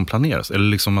första som planeras. Eller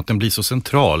liksom att den blir så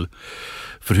central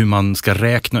för hur man ska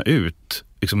räkna ut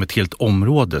liksom ett helt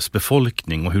områdes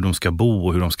befolkning och hur de ska bo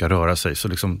och hur de ska röra sig. Så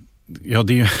liksom, ja,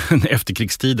 det är ju en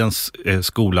efterkrigstidens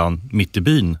skolan mitt i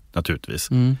byn naturligtvis.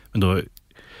 Men då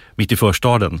mitt i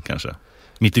förstaden kanske.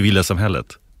 Mitt i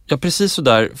villasamhället. Ja, precis så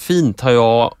där fint har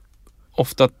jag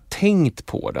ofta tänkt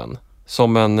på den.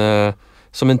 Som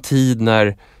en tid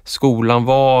när skolan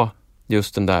var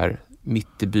just den där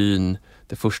mitt i byn,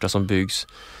 det första som byggs.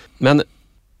 Men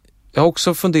jag har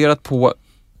också funderat på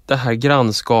det här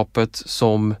grannskapet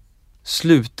som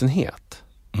slutenhet.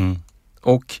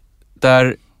 Och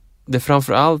där det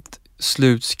framförallt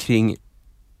sluts kring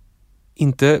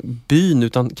inte byn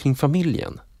utan kring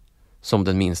familjen som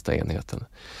den minsta enheten.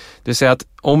 Det vill säga att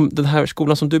om den här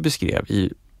skolan som du beskrev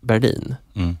i Berlin,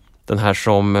 den här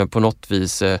som på något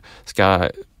vis ska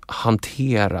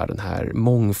hantera den här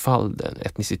mångfalden,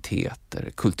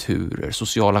 etniciteter, kulturer,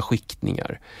 sociala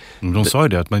skiktningar. De sa ju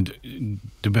det att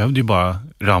du behövde ju bara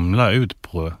ramla ut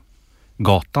på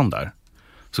gatan där.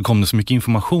 Så kom det så mycket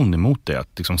information emot det att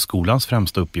liksom skolans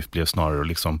främsta uppgift blev snarare att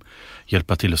liksom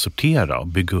hjälpa till att sortera och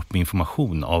bygga upp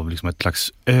information av liksom ett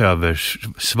slags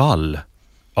översvall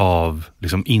av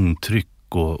liksom intryck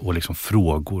och liksom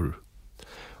frågor.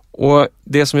 Och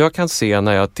det som jag kan se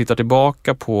när jag tittar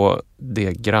tillbaka på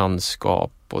det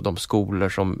grannskap och de skolor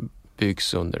som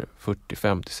byggs under 40,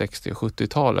 50, 60 och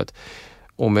 70-talet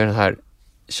och med den här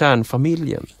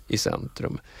kärnfamiljen i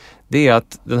centrum, det är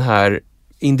att den här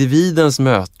individens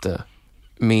möte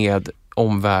med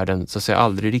omvärlden så att säga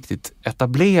aldrig riktigt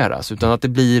etableras, utan att det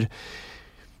blir,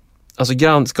 alltså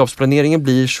grannskapsplaneringen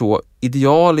blir så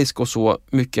idealisk och så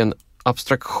mycket en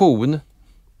abstraktion,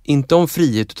 inte om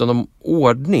frihet utan om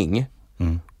ordning.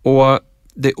 Och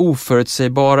det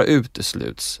oförutsägbara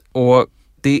utesluts. Och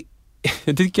det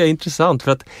tycker jag är intressant,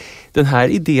 för att den här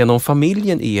idén om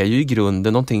familjen är ju i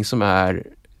grunden någonting som är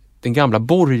den gamla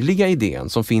borgerliga idén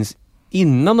som finns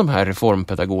innan de här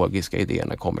reformpedagogiska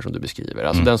idéerna kommer, som du beskriver.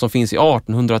 Alltså den som finns i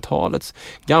 1800-talets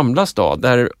gamla stad,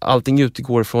 där allting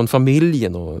utgår från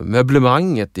familjen och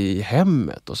möblemanget i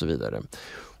hemmet och så vidare.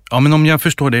 Ja, men om jag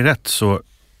förstår dig rätt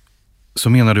så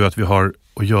menar du att vi har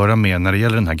att göra med, när det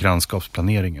gäller den här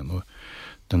grannskapsplaneringen och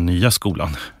den nya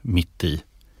skolan mitt i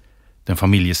den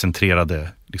familjecentrerade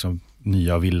liksom,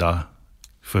 nya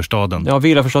villaförstaden. Ja,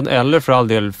 villaförstaden eller för all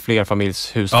del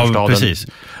flerfamiljshusförstaden. Ja, precis.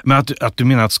 Men att du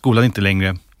menar att skolan inte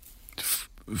längre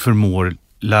förmår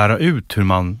lära ut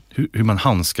hur man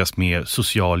handskas med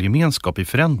social gemenskap i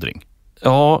förändring.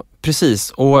 Ja,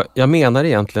 precis. Och jag menar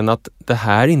egentligen att det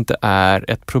här inte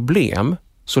är ett problem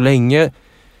så länge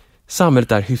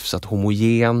samhället är hyfsat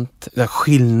homogent, där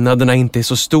skillnaderna inte är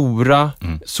så stora,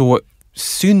 så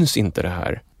syns inte det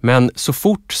här. Men så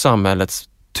fort samhällets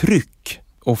tryck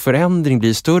och förändring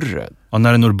blir större. Ja,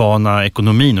 när den urbana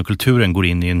ekonomin och kulturen går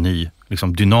in i en ny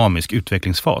liksom, dynamisk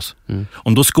utvecklingsfas.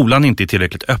 Om då skolan inte är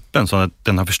tillräckligt öppen så att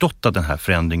den har förstått att den här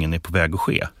förändringen är på väg att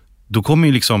ske, då kommer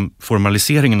ju liksom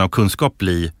formaliseringen av kunskap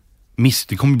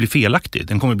det kommer bli felaktig.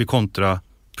 Den kommer bli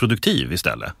kontraproduktiv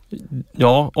istället.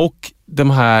 Ja, och de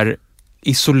här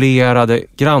isolerade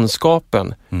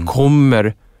grannskapen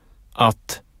kommer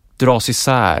att dras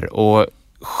isär och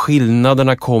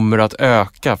skillnaderna kommer att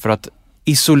öka, för att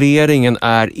isoleringen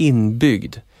är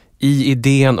inbyggd i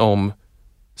idén om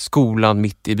skolan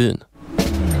mitt i byn.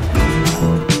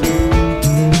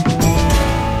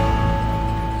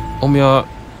 Om jag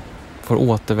får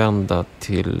återvända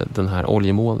till den här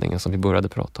oljemålningen som vi började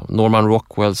prata om. Norman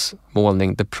Rockwells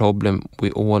målning The Problem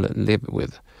We All Live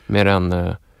With, med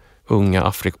den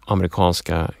unga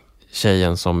amerikanska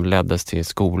tjejen som leddes till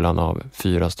skolan av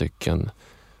 4 stycken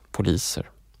poliser.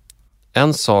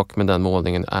 En sak med den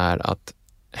målningen är att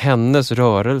hennes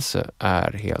rörelse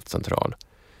är helt central.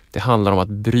 Det handlar om att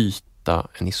bryta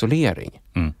en isolering.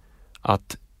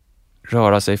 Att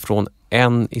röra sig från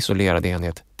en isolerad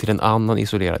enhet till en annan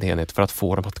isolerad enhet för att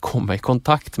få dem att komma i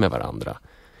kontakt med varandra.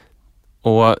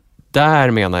 Och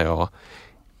där menar jag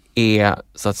är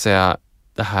så att säga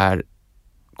det här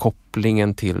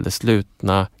kopplingen till det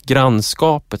slutna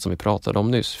grannskapet som vi pratade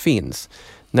om nyss finns.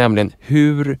 Nämligen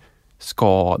hur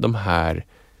ska de här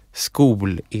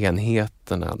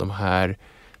skolenheterna, de här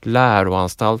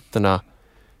läroanstalterna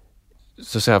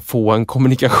så att säga få en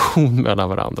kommunikation mellan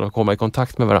varandra och komma i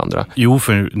kontakt med varandra? Jo,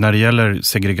 för när det gäller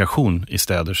segregation i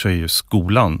städer så är ju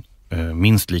skolan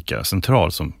minst lika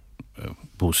central som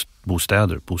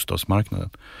bostadsmarknaden.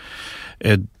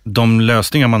 De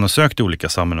lösningar man har sökt i olika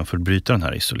sammanhang för att bryta den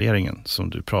här isoleringen som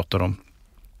du pratar om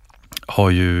har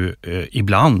ju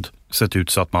ibland sett ut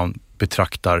så att man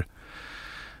betraktar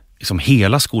liksom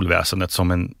hela skolväsendet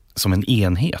som en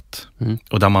enhet.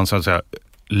 Och där man så att säga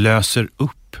löser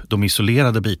upp de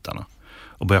isolerade bitarna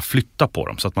och börjar flytta på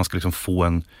dem så att man ska liksom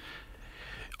få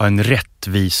en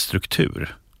rättvis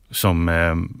struktur som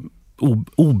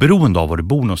oberoende av var du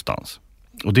bor någonstans.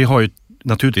 Och det har ju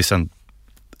naturligtvis en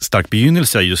stark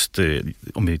begynnelse just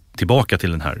om vi är tillbaka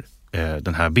till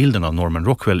den här bilden av Norman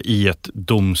Rockwell i ett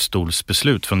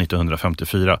domstolsbeslut från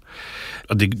 1954.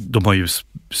 De har ju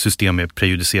system med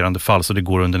prejudicerande fall, så det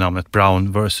går under namnet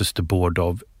Brown versus the Board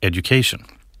of Education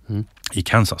i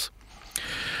Kansas.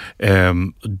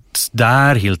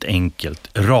 Där helt enkelt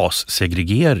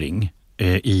rassegregering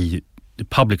i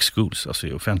public schools, alltså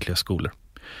i offentliga skolor,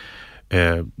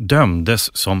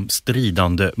 dömdes som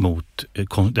stridande mot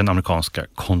den amerikanska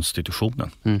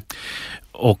konstitutionen.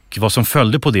 Och vad som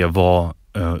följde på det var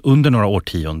under några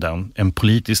årtionden en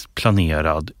politiskt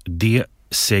planerad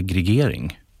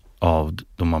desegregering av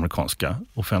de amerikanska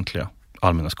offentliga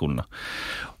allmänna skolorna.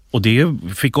 Och det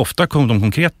fick ofta, de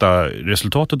konkreta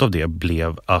resultatet av det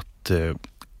blev att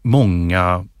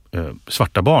många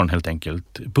svarta barn helt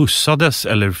enkelt bussades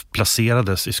eller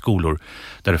placerades i skolor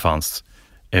där det fanns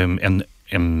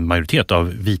en majoritet av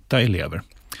vita elever.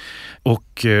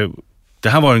 Och det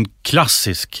här var en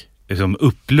klassisk liksom,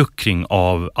 uppluckring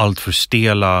av allt för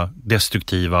stela,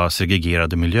 destruktiva,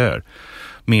 segregerade miljöer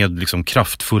med liksom,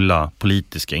 kraftfulla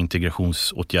politiska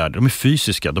integrationsåtgärder. De är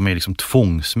fysiska, de är liksom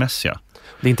tvångsmässiga.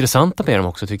 Det intressanta med dem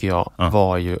också tycker jag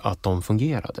var ju att de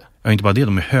fungerade. Ja, inte bara det,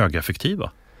 de är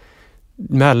högeffektiva.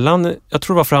 Jag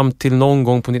tror det var fram till någon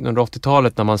gång på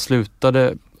 1980-talet när man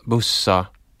slutade bussa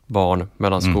barn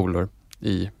mellan skolor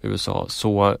i USA,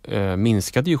 så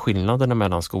minskade ju skillnaderna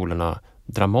mellan skolorna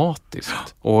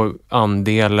dramatiskt. Och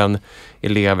andelen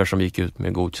elever som gick ut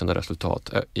med godkända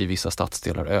resultat i vissa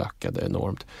stadsdelar ökade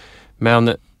enormt.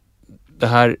 Men det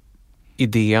här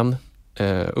idén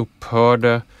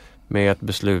upphörde med ett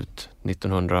beslut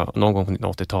någon gång på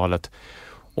 1980-talet.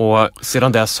 Och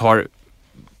sedan dess har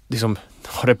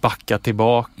det backat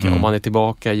tillbaka och man är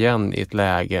tillbaka igen i ett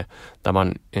läge där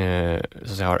man så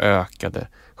att säga, har ökade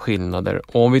skillnader.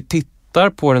 Och om vi tittar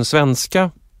på den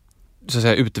svenska så att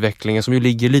säga, utvecklingen som ju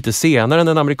ligger lite senare än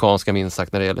den amerikanska minst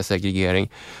sagt när det gäller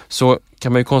segregering, så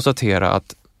kan man ju konstatera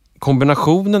att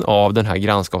kombinationen av den här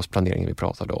grannskapsplaneringen vi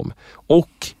pratade om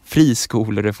och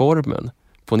friskolereformen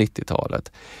på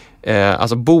 90-talet,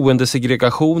 alltså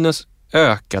boendesegregationen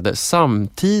ökade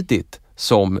samtidigt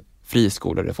som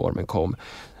friskolereformen kom.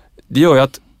 Det gör ju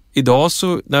att idag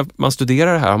så när man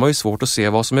studerar det här har man ju svårt att se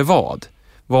vad som är vad.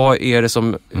 Vad är det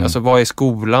som, alltså vad är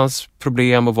skolans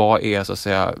problem och vad är så att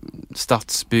säga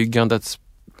stadsbyggandets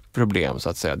problem så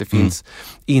att säga. Det finns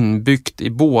inbyggt i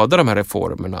båda de här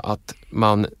reformerna att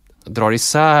man drar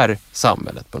isär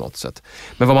samhället på något sätt.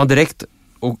 Men vad man direkt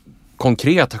och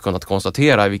konkret har kunnat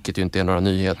konstatera, vilket ju inte är några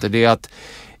nyheter, det är att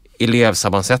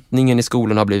elevsammansättningen i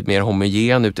skolan har blivit mer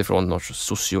homogen utifrån någon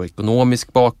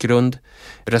socioekonomisk bakgrund.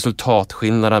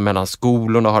 Resultatskillnaderna mellan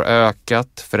skolorna har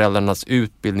ökat. Föräldrarnas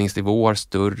utbildningsnivå har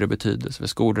större betydelse för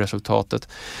skolresultatet.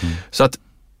 Så att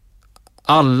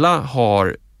alla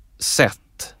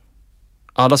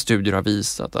studier har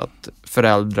visat att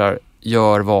föräldrar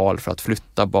gör val för att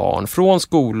flytta barn från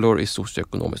skolor i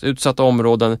socioekonomiskt utsatta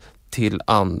områden till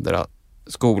andra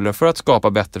skolor för att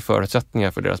skapa bättre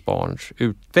förutsättningar för deras barns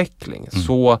utveckling.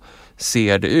 Så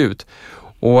ser det ut.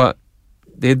 Och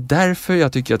det är därför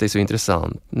jag tycker att det är så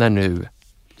intressant när nu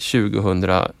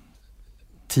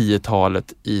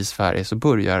 2010-talet i Sverige så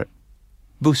börjar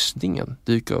bussningen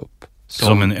dyka upp.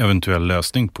 Som en eventuell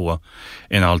lösning på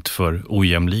en alltför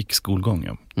ojämlik skolgång.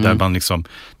 Ja. Där man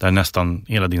där nästan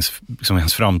hela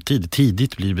ens framtid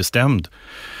tidigt blir bestämd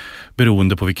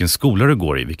beroende på vilken skola du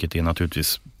går i, vilket är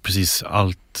naturligtvis precis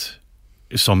allt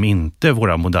som inte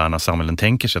våra moderna samhällen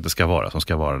tänker sig att det ska vara. Som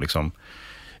ska vara liksom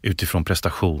utifrån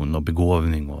prestation och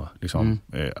begåvning och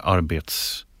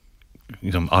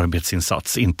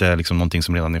arbetsinsats, inte liksom någonting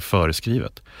som redan är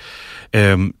föreskrivet.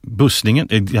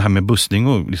 Det här med bussning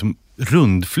och liksom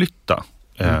rundflytta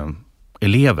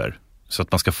elever så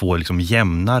att man ska få liksom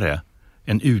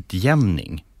en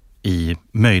utjämning i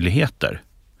möjligheter.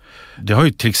 Det har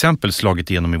ju till exempel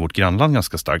slagit igenom i vårt grannland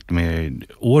ganska starkt med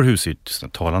Århus i ett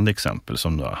talande exempel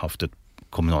som har haft ett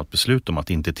kommunalt beslut om att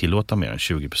inte tillåta mer än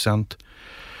 20%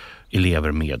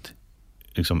 elever med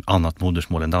liksom annat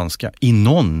modersmål än danska i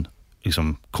någon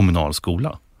liksom kommunal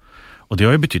skola. Och det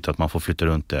har ju betytt att man får flytta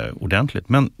runt det ordentligt.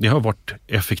 Men det har varit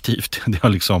effektivt.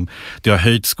 Det har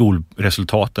höjt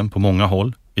skolresultaten på många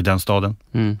håll. i den staden.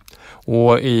 Mm.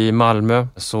 Och i Malmö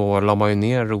så la man ju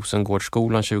ner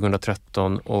Rosengårdsskolan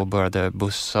 2013 och började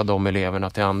bussa de eleverna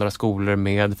till andra skolor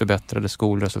med förbättrade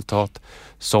skolresultat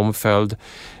som följd.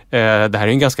 Det här är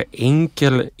en ganska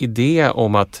enkel idé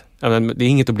om att det är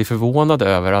inget att bli förvånad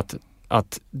över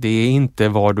att det är inte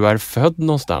var du är född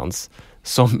någonstans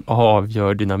som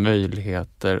avgör dina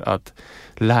möjligheter att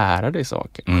lära dig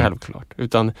saker, självklart.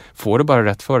 Utan får du bara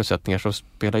rätt förutsättningar så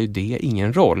spelar ju det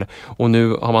ingen roll. Och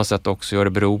nu har man sett också i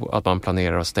Örebro att man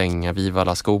planerar att stänga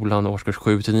Vivalla-skolan årskurs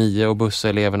 7-9 och bussa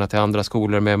eleverna till andra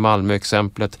skolor med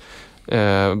Malmö-exemplet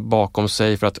bakom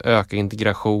sig för att öka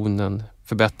integrationen,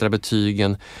 förbättra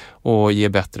betygen och ge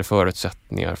bättre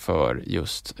förutsättningar för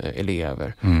just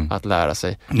elever att lära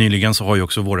sig. Nyligen så har ju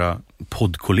också våra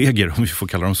poddkollegor, om vi får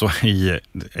kalla dem så, i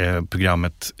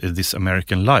programmet This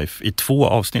American Life i 2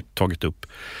 avsnitt tagit upp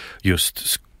just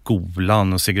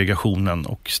skolan och segregationen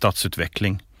och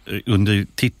stadsutveckling. Under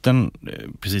titeln,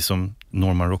 precis som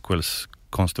Norman Rockwells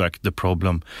konstverk The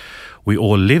Problem We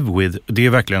All Live With, det är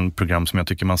verkligen ett program som jag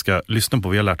tycker man ska lyssna på.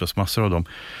 Vi har lärt oss massor av dem.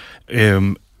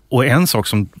 Och en sak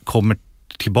som kommer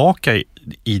tillbaka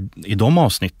i de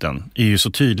avsnitten är ju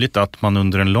så tydligt att man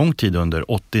under en lång tid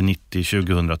under 80, 90,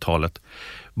 2000-talet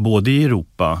både i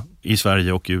Europa, i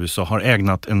Sverige och i USA har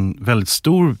ägnat en väldigt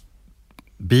stor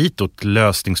bit åt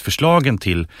lösningsförslagen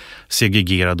till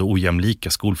segregerade och ojämlika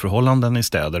skolförhållanden i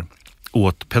städer.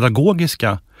 Åt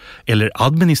pedagogiska eller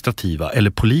administrativa eller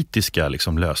politiska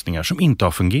lösningar som inte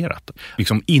har fungerat.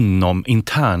 Inom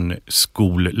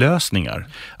internskollösningar.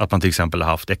 Att man till exempel har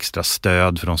haft extra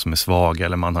stöd för de som är svaga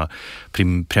eller man har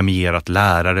premierat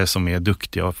lärare som är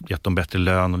duktiga och gett dem bättre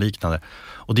lön och liknande.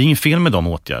 Och det är inget fel med de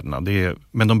åtgärderna.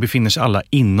 Men de befinner sig alla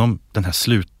inom den här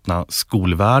slutna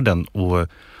skolvärlden, och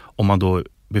om man då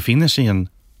befinner sig i en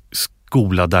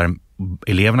skola där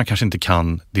eleverna kanske inte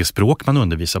kan det språk man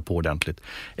undervisar på ordentligt,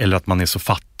 eller att man är så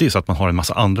fattig så att man har en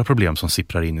massa andra problem som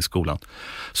sipprar in i skolan,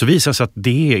 så visar det sig att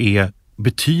det är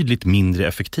betydligt mindre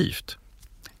effektivt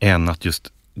än att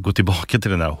just gå tillbaka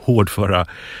till den där hårdföra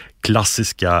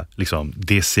klassiska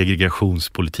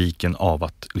desegregationspolitiken av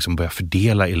att börja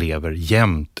fördela elever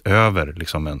jämnt över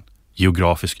en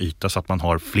geografisk yta så att man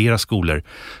har flera skolor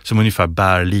som ungefär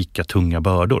bär lika tunga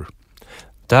bördor.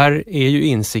 Där är ju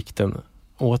insikten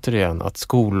återigen att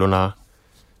skolorna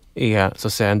är så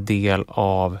att säga en del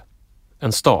av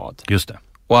en stad. Just det.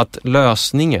 Och att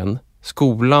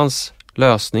skolans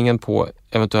lösningen på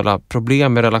eventuella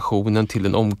problem med relationen till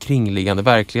den omkringliggande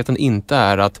verkligheten inte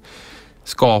är att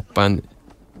skapa en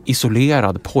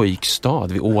isolerad pojkstad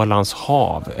vid Ålands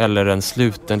hav eller en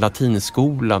sluten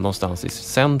latinskola någonstans i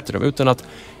centrum, utan att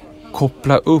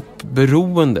koppla upp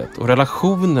beroendet och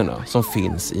relationerna som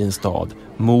finns i en stad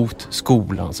mot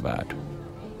skolans värld.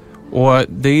 Och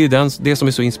det är ju det som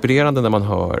är så inspirerande när man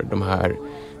hör de här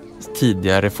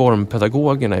tidiga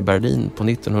reformpedagogerna i Berlin på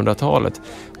 1900-talet,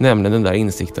 nämligen den där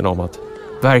insikten om att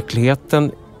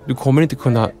verkligheten, du kommer inte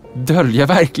kunna dölja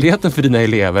verkligheten för dina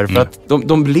elever för att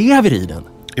de lever i den.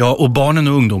 Ja, och barnen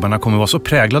och ungdomarna kommer vara så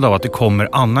präglade av att det kommer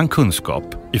annan kunskap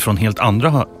ifrån helt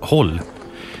andra håll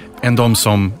än de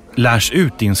som lärs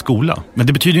ut i en skola. Men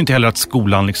det betyder inte heller att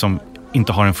skolan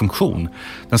inte har en funktion.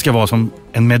 Den ska vara som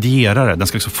en medierare. Den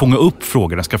ska fånga upp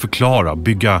frågor, den ska förklara,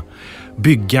 bygga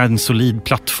en solid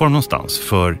plattform någonstans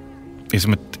för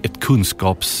ett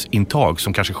kunskapsintag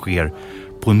som kanske sker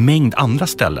på en mängd andra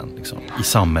ställen i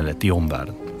samhället, i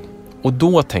omvärlden. Och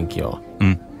då tänker jag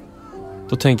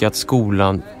att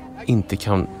skolan inte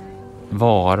kan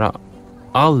vara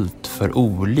allt för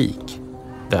olik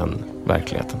den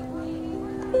verkligheten.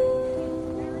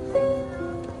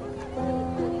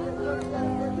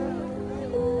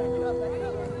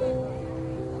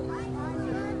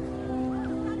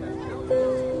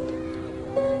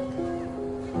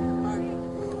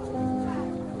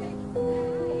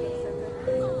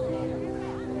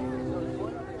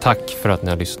 Tack för att ni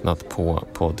har lyssnat på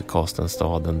podcasten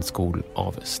Staden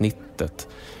skolavsnittet.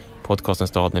 Podcasten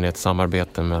Staden är ett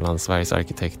samarbete mellan Sveriges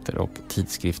arkitekter och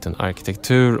tidskriften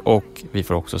Arkitektur, och vi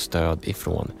får också stöd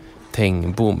ifrån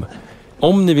Tengbom.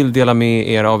 Om ni vill dela med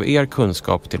er av er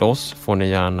kunskap till oss får ni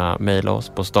gärna mejla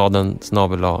oss på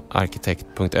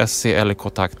staden@arkitekt.se eller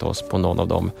kontakta oss på någon av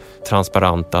de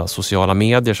transparenta sociala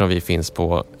medier som vi finns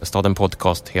på. Staden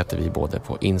Podcast heter vi både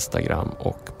på Instagram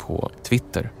och på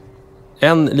Twitter.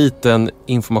 En liten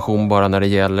information bara när det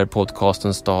gäller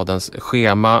podcasten Stadens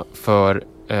schema för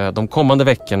de kommande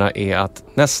veckorna är att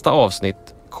nästa avsnitt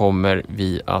kommer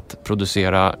vi att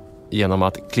producera genom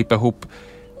att klippa ihop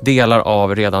delar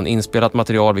av redan inspelat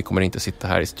material. Vi kommer inte sitta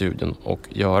här i studion och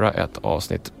göra ett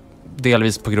avsnitt.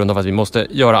 Delvis på grund av att vi måste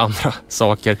göra andra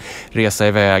saker, resa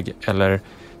iväg eller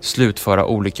slutföra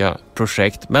olika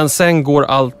projekt. Men sen går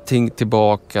allting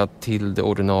tillbaka till det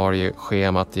ordinarie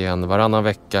schemat igen. Varannan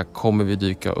vecka kommer vi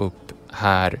dyka upp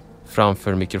här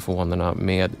framför mikrofonerna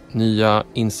med nya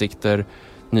insikter,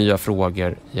 nya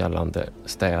frågor gällande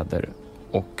städer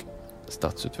och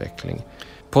stadsutveckling.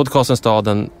 Podcasten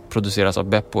Staden produceras av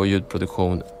Beppo och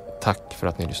ljudproduktion. Tack för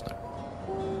att ni lyssnar.